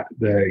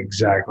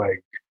exact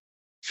like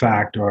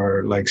fact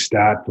or like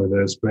stat for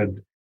this, but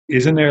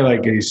isn't there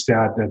like a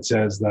stat that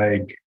says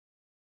like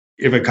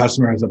if a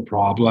customer has a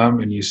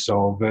problem and you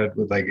solve it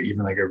with like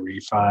even like a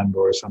refund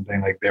or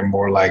something, like they're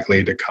more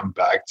likely to come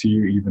back to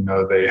you even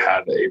though they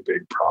had a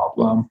big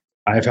problem?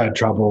 I've had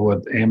trouble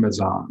with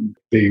Amazon.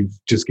 They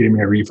just gave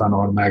me a refund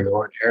automatically,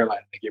 or an airline.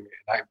 They gave me,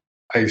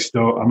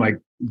 I'm like,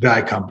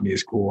 that company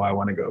is cool. I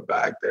want to go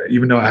back there,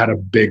 even though I had a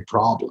big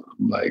problem.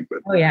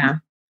 Oh yeah.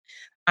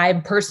 I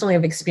personally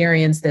have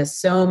experienced this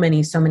so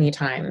many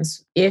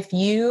times. If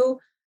you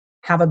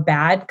have a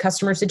bad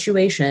customer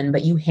situation,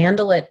 but you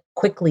handle it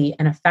quickly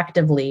and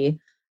effectively,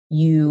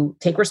 you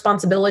take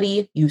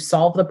responsibility, you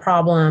solve the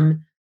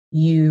problem,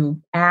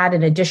 you add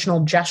an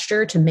additional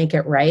gesture to make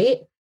it right,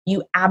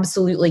 you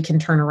absolutely can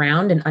turn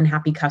around an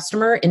unhappy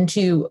customer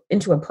into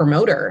a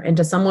promoter,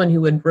 into someone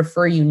who would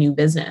refer you new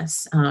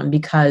business. And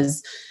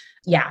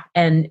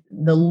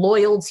the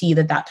loyalty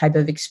that type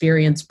of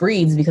experience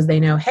breeds, because they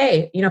know,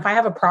 hey, if I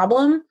have a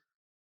problem,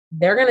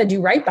 they're going to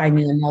do right by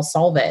me and they'll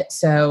solve it.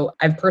 So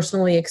I've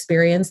personally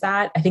experienced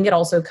that. I think it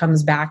also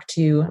comes back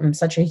to, I'm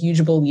such a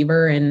huge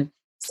believer in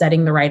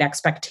setting the right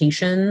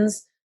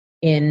expectations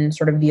in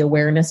sort of the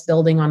awareness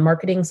building on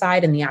marketing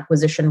side and the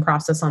acquisition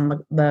process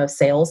on the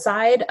sales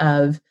side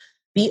of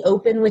be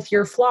open with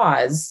your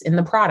flaws in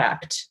the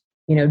product.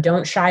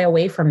 Don't shy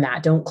away from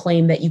that. Don't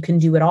claim that you can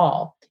do it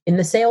all. In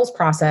the sales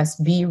process,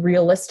 be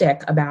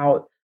realistic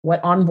about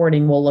what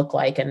onboarding will look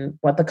like and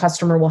what the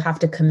customer will have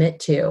to commit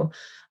to.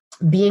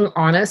 Being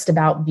honest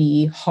about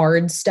the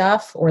hard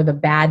stuff or the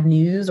bad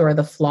news or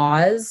the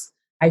flaws,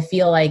 I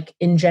feel like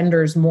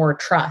engenders more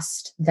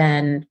trust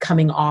than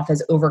coming off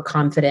as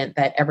overconfident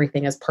that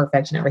everything is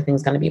perfect and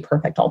everything's going to be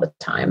perfect all the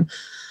time.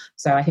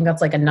 So I think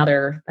that's like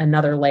another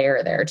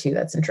layer there too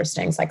that's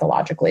interesting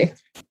psychologically.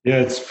 Yeah,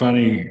 it's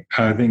funny.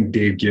 I think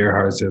Dave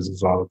Gerhardt says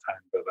this all the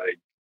time, but like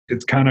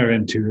it's kind of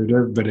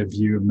intuitive. But if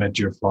you admit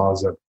your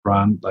flaws up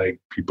front,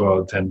 like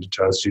people tend to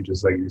trust you,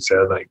 just like you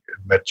said, like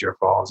admit your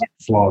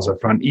flaws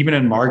up front. Even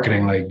in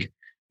marketing, like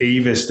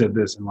Avis did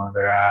this in one of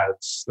their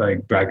ads,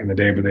 like back in the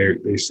day, but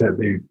they said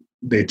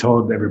they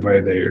told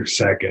everybody they were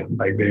second,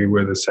 like they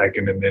were the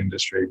second in the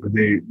industry. But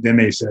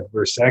they said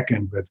we're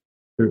second, but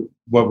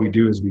what we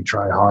do is we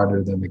try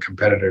harder than the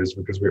competitors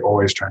because we're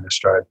always trying to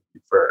strive to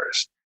be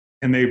first.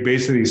 And they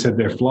basically said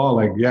their flaw,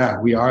 like, yeah,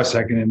 we are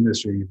second in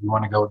industry. If you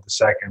want to go with the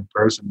second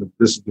person, but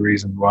this is the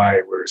reason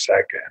why we're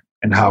second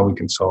and how we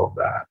can solve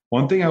that.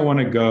 One thing I want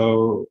to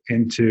go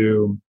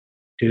into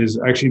is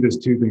actually there's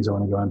two things I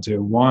want to go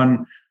into.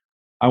 One,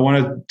 I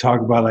want to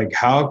talk about like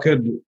how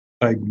could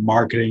like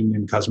marketing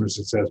and customer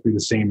success be the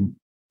same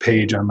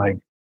page on like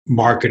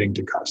marketing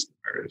to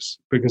customers?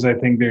 Because I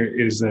think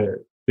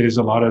there's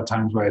a lot of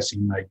times where I've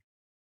seen like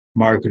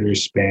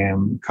marketers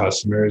spam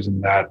customers,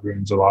 and that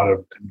ruins a lot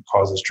of and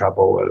causes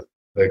trouble with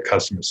the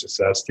customer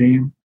success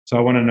team. So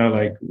I want to know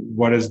like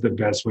what is the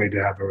best way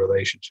to have a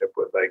relationship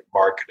with like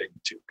marketing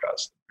to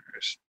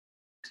customers?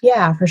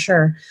 Yeah, for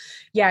sure.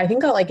 Yeah, I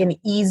think like an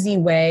easy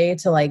way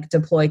to like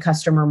deploy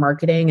customer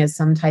marketing is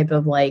some type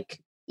of like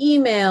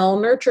email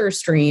nurture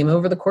stream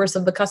over the course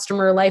of the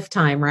customer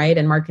lifetime, right?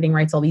 And marketing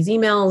writes all these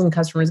emails and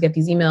customers get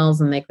these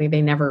emails and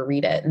they never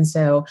read it. And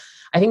so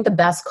I think the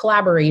best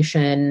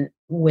collaboration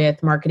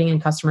with marketing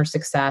and customer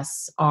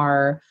success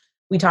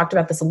we talked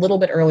about this a little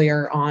bit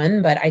earlier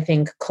on, but I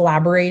think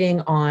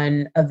collaborating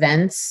on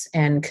events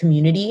and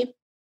community,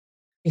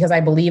 because I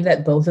believe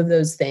that both of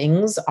those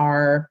things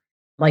are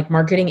like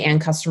marketing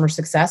and customer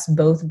success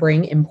both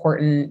bring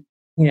important,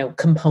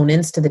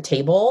 components to the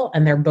table,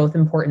 and they're both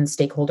important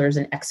stakeholders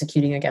in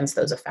executing against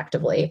those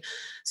effectively.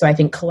 So I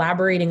think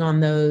collaborating on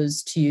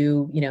those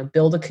to,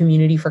 build a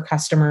community for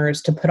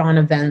customers, to put on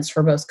events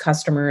for both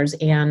customers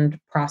and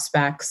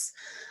prospects.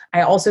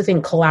 I also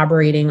think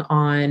collaborating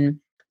on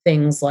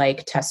things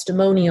like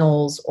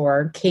testimonials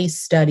or case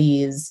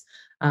studies,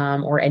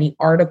 or any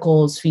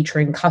articles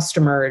featuring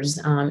customers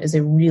is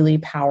a really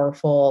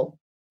powerful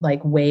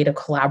like way to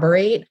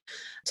collaborate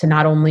to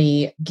not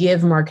only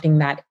give marketing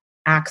that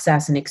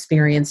access and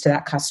experience to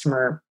that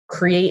customer,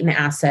 create an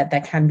asset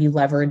that can be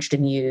leveraged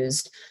and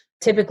used,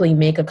 typically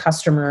make a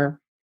customer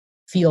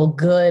feel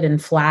good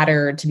and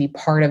flattered to be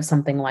part of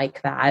something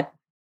like that.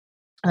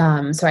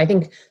 So I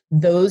think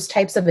those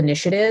types of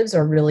initiatives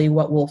are really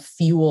what will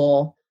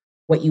fuel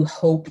what you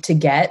hope to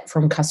get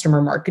from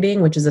customer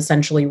marketing, which is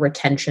essentially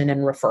retention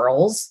and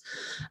referrals.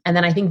 And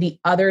then I think the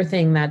other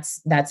thing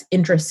that's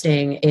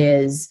interesting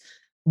is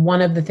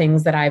one of the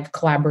things that I've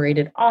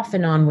collaborated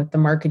often on with the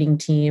marketing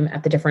team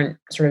at the different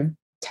sort of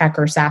tech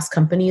or SaaS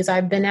companies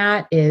I've been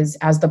at is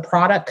as the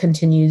product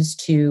continues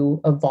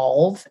to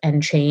evolve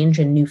and change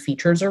and new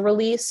features are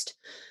released.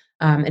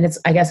 And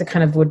I guess it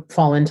kind of would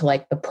fall into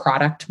like the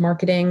product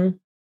marketing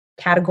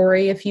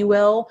category, if you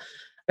will.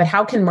 But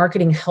how can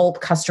marketing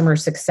help customer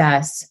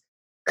success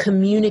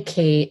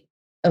communicate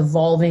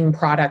evolving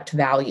product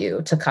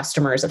value to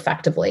customers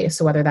effectively?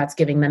 So whether that's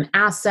giving them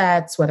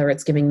assets, whether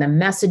it's giving them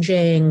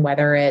messaging,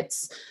 whether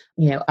it's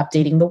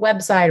updating the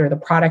website or the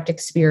product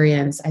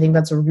experience, I think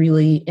that's a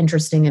really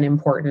interesting and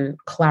important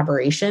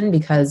collaboration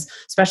because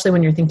especially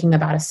when you're thinking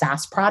about a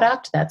SaaS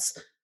product that's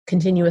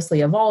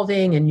continuously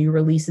evolving and new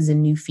releases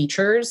and new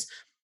features,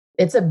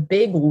 it's a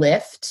big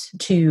lift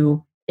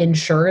to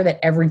ensure that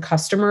every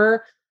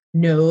customer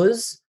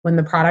knows when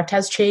the product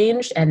has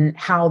changed and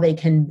how they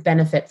can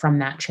benefit from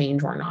that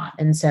change or not.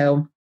 And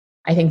so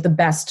I think the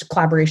best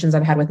collaborations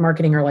I've had with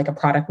marketing or like a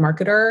product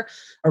marketer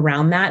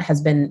around that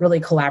has been really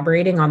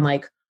collaborating on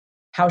like,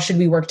 how should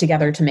we work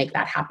together to make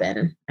that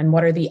happen? And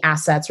what are the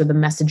assets or the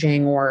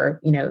messaging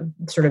or,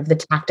 sort of the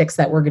tactics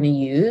that we're going to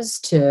use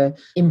to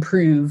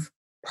improve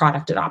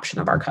product adoption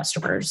of our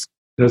customers?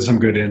 That's some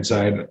good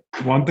insight.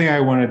 One thing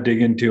I want to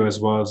dig into as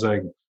well is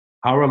like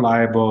how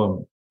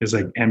reliable is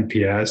like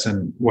NPS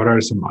and what are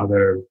some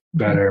other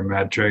better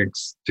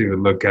metrics to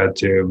look at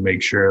to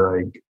make sure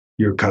like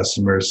your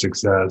customer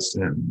success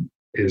and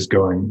is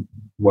going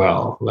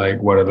well? Like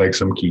what are like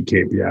some key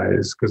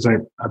KPIs? Because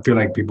I feel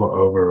like people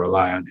over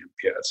rely on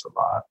NPS a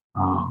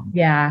lot.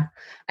 Yeah,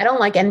 I don't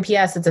like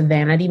NPS. It's a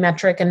vanity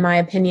metric in my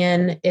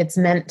opinion. It's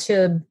meant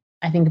to,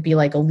 I think, be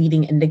like a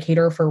leading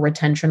indicator for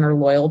retention or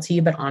loyalty.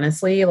 But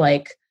honestly,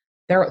 like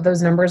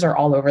those numbers are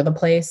all over the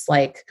place.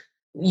 Like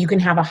you can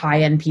have a high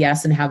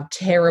NPS and have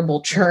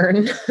terrible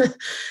churn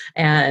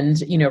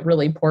and,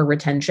 really poor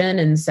retention.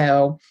 And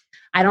so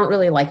I don't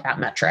really like that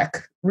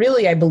metric.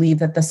 Really, I believe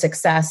that the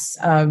success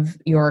of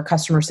your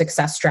customer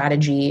success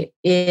strategy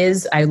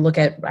is I would look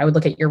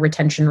at your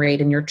retention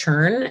rate and your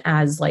churn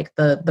as like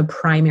the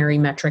primary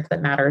metric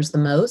that matters the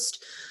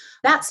most.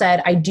 That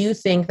said, I do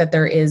think that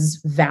there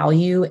is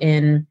value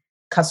in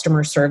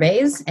customer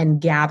surveys and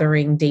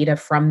gathering data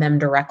from them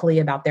directly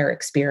about their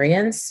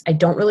experience. I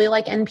don't really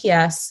like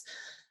NPS.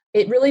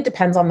 It really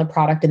depends on the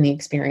product and the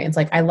experience.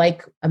 Like I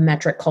like a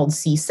metric called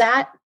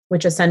CSAT,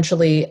 which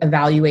essentially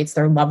evaluates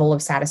their level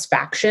of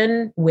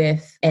satisfaction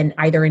with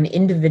either an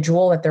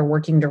individual that they're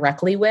working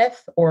directly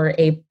with or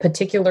a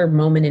particular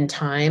moment in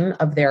time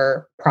of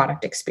their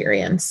product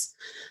experience.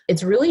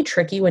 It's really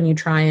tricky when you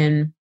try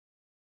and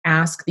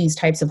ask these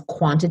types of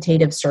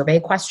quantitative survey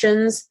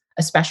questions,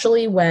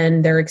 especially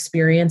when their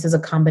experience is a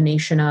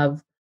combination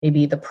of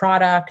maybe the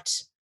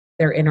product,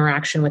 their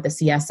interaction with the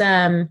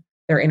CSM,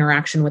 their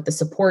interaction with the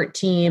support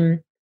team.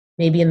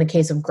 Maybe in the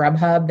case of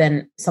Grubhub,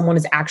 then someone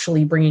is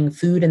actually bringing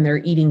food and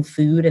they're eating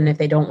food. And if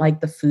they don't like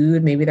the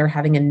food, maybe they're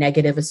having a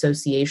negative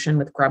association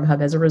with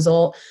Grubhub as a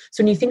result.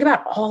 So when you think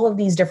about all of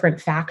these different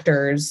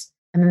factors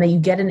and then you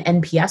get an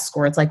NPS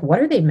score, it's like, what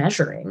are they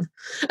measuring?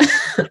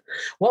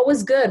 What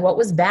was good? What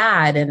was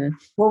bad? And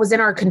what was in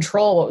our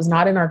control? What was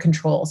not in our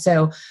control?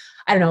 So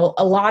I don't know,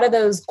 a lot of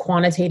those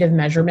quantitative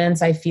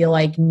measurements, I feel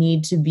like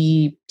need to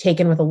be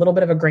taken with a little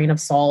bit of a grain of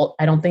salt.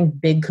 I don't think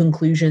big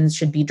conclusions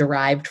should be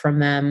derived from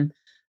them.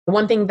 The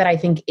one thing that I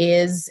think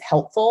is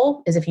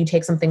helpful is if you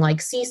take something like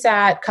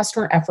CSAT,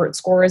 customer effort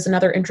score is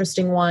another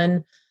interesting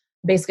one.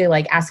 Basically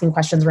like asking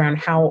questions around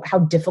how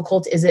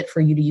difficult is it for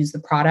you to use the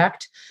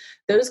product.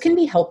 Those can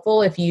be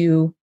helpful if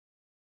you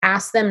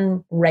ask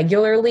them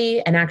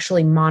regularly and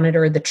actually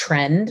monitor the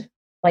trend.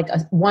 Like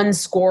one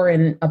score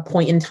in a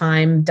point in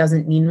time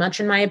doesn't mean much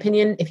in my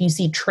opinion. If you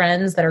see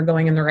trends that are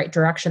going in the right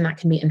direction, that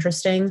can be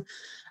interesting.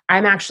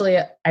 I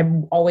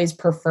always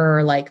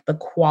prefer like the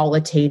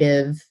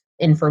qualitative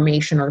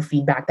information or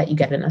feedback that you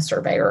get in a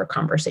survey or a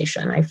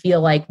conversation. I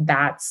feel like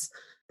that's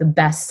the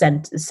best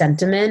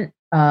sentiment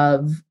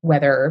of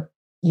whether,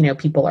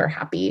 people are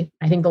happy.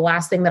 I think the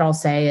last thing that I'll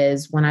say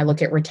is when I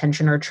look at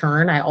retention or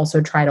churn, I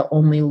also try to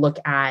only look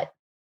at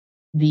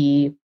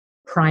the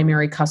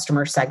primary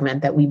customer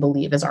segment that we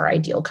believe is our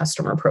ideal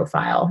customer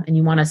profile. And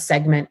you want to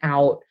segment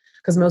out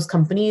because most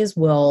companies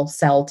will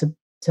sell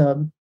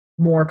to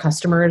more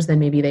customers than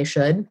maybe they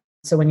should.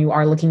 So when you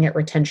are looking at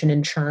retention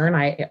and churn,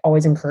 I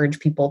always encourage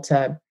people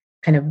to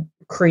kind of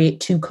create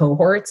two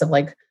cohorts of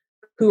like,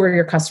 who are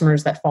your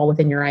customers that fall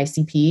within your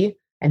ICP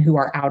and who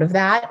are out of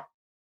that?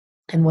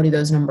 And what do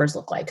those numbers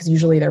look like? Because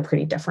usually they're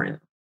pretty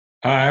different.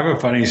 I have a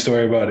funny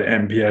story about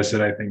NPS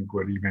that I think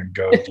would even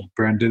go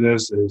deeper into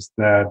this is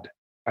that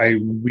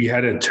we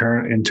had a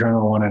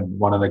internal one at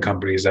one of the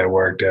companies I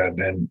worked at,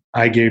 and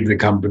I gave the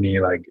company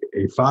like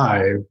a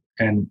 5,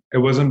 and it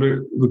wasn't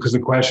because the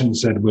question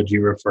said, would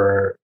you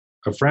refer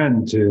a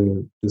friend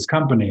to this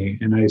company?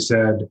 And I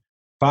said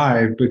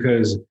 5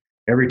 because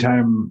every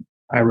time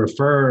I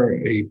refer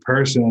a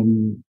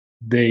person,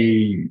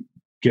 they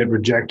get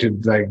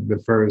rejected like the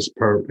first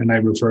and I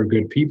refer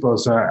good people,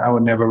 so I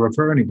would never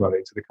refer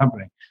anybody to the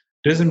company.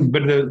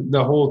 But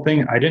the whole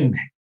thing, I didn't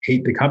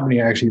hate the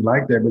company, I actually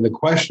liked it, but the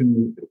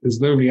question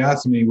is literally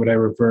asking me, would I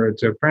refer it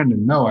to a friend?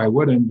 And no, I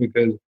wouldn't,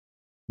 because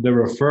the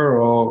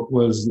referral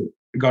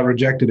got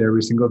rejected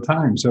every single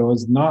time. So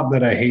it's not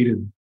that I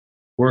hated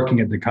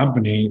working at the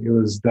company, it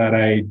was that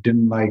I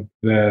didn't like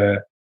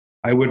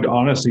I would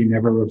honestly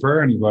never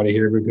refer anybody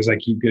here because I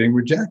keep getting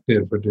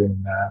rejected for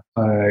doing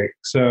that.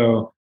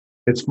 So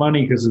it's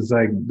funny because it's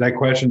like that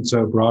question's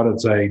so broad.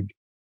 It's like,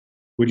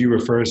 would you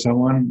refer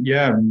someone?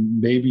 Yeah,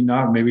 maybe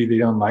not. Maybe they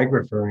don't like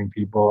referring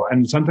people.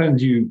 And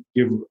sometimes you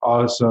give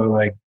also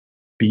like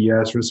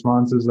BS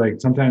responses.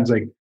 Like sometimes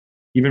like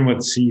even with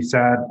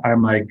CSAT,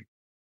 I'm like,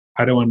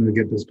 I don't want to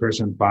get this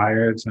person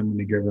fired, so I'm going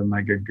to give them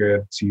like a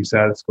good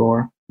CSAT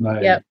score.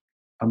 Like, Yep.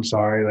 I'm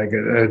sorry, like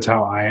it's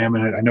how I am.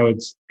 And I know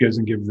it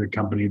doesn't give the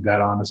company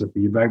that honest of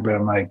feedback, but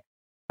I'm like,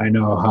 I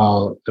know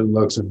how it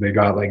looks if they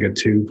got like a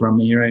 2 from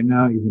me right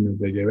now, even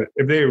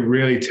if they're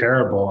really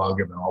terrible, I'll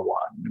give them a 1.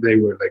 They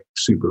were like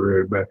super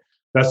rude, but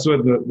that's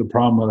what the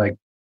problem with like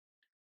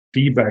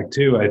feedback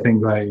too. I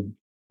think like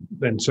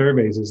in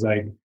surveys is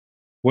like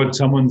what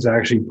someone's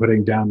actually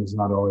putting down is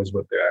not always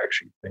what they're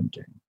actually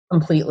thinking.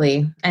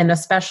 Completely. And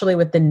especially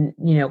with the,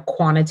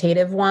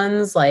 quantitative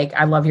ones, like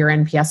I love your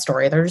NPS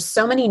story. There's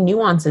so many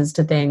nuances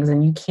to things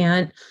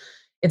and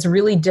it's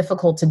really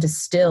difficult to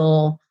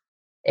distill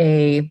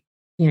a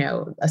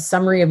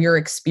summary of your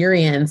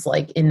experience,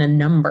 like in a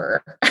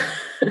number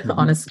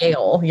on a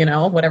scale,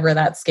 whatever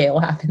that scale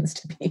happens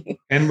to be.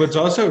 And what's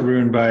also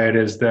ruined by it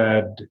is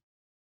that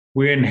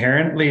we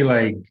inherently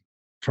like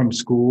from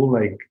school,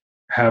 like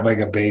have like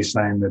a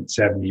baseline that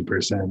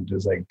 70%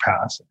 is like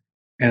passing.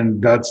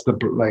 And that's the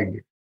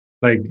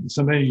like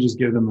sometimes you just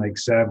give them like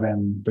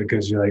 7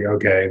 because you're like,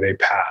 okay, they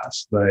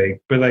passed.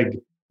 Like, but like,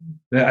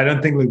 I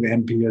don't think like the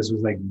NPS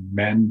was like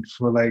meant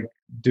for like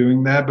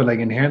doing that. But like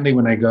inherently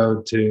when I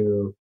go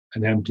to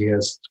an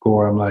MTS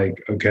score, I'm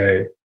like,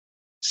 okay,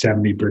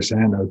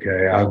 70%.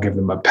 Okay, I'll give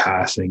them a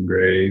passing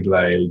grade.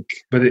 Like,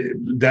 but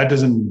that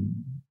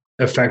doesn't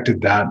affect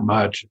it that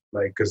much.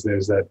 Like, cause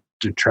there's that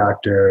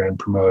detractor and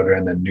promoter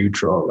and then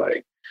neutral.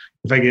 Like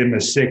if I give them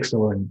a 6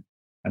 or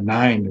a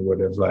 9, it would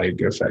have like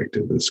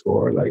affected the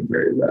score like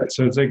very bad.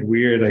 So it's like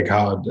weird like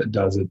how it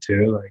does it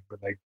too. Like, but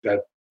like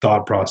that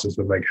thought process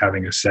of like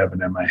having a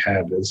 7 in my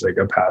head is like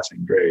a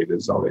passing grade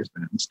has always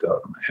been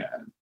instilled in my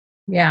head.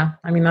 Yeah.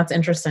 I mean, that's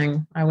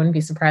interesting. I wouldn't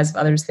be surprised if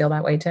others feel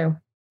that way too.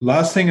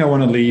 Last thing I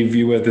want to leave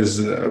you with is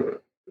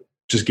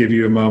just give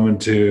you a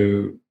moment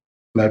to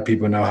let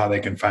people know how they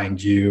can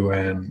find you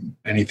and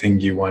anything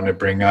you want to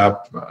bring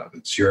up.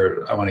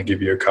 I want to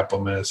give you a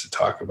couple minutes to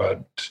talk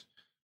about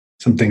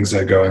some things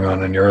that are going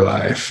on in your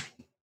life.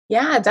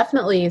 Yeah,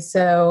 definitely.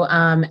 So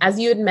as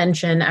you had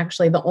mentioned,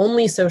 actually, the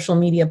only social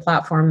media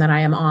platform that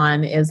I am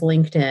on is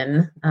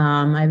LinkedIn.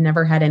 I've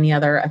never had any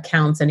other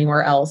accounts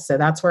anywhere else. So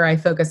that's where I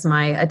focus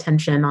my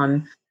attention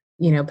on,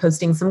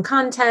 posting some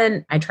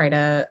content. I try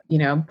to,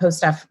 post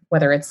stuff,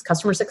 whether it's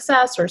customer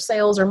success or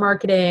sales or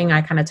marketing.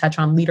 I kind of touch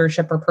on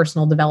leadership or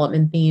personal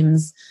development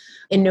themes.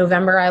 In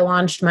November, I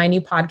launched my new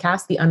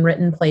podcast, The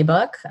Unwritten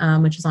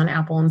Playbook, which is on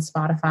Apple and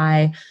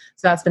Spotify.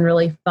 So that's been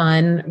really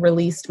fun.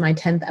 Released my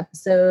 10th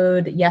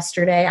episode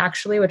yesterday,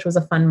 actually, which was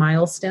a fun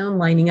milestone,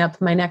 lining up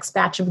my next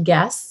batch of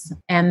guests.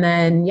 And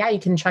then, you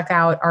can check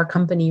out our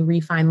company,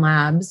 Refine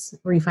Labs,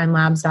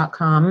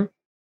 refinelabs.com.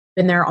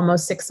 Been there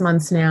almost 6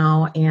 months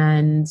now.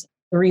 And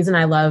the reason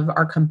I love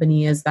our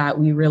company is that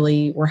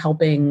we're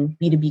helping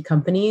B2B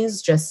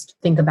companies just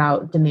think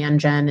about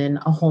demand gen in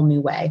a whole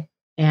new way.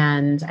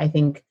 And I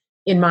think,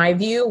 in my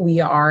view, we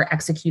are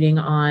executing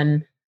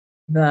on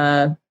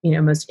the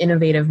most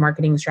innovative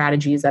marketing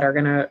strategies that are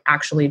going to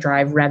actually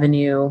drive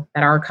revenue,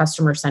 that are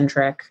customer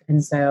centric.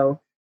 And so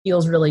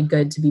feels really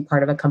good to be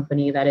part of a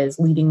company that is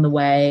leading the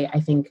way,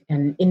 I think,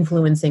 and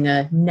influencing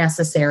a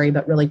necessary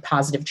but really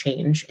positive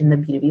change in the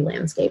B2B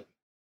landscape.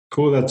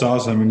 Cool. That's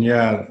awesome. And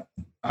yeah,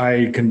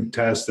 I can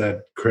attest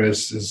that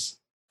Chris is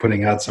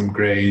putting out some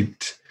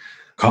great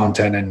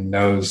content and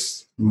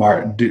knows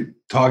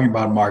talking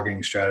about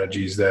marketing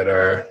strategies that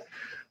are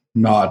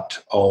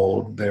not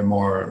old. They're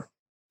more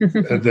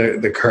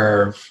the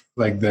curve,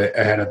 like the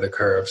ahead of the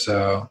curve.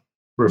 So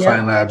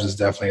Refine Labs is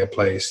definitely a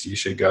place you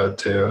should go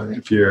to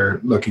if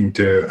you're looking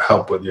to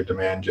help with your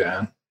demand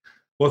gen.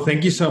 Well,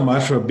 thank you so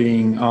much for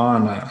being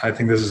on. I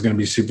think this is going to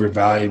be super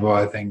valuable.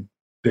 I think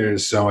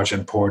there's so much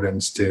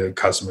importance to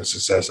customer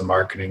success and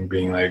marketing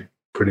being like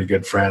pretty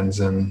good friends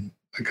in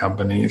the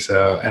company,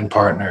 and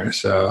partners.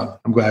 So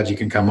I'm glad you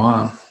can come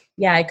on.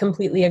 Yeah, I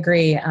completely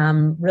agree.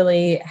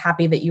 Really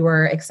happy that you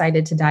were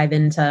excited to dive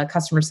into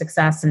customer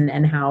success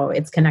and how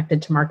it's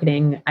connected to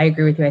marketing. I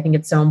agree with you. I think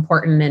it's so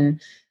important, and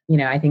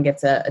I think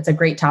it's a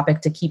great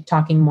topic to keep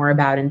talking more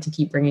about and to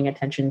keep bringing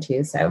attention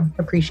to. So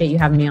appreciate you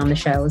having me on the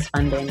show. It was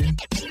fun, Daniel.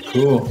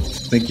 Cool.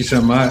 Thank you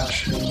so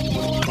much.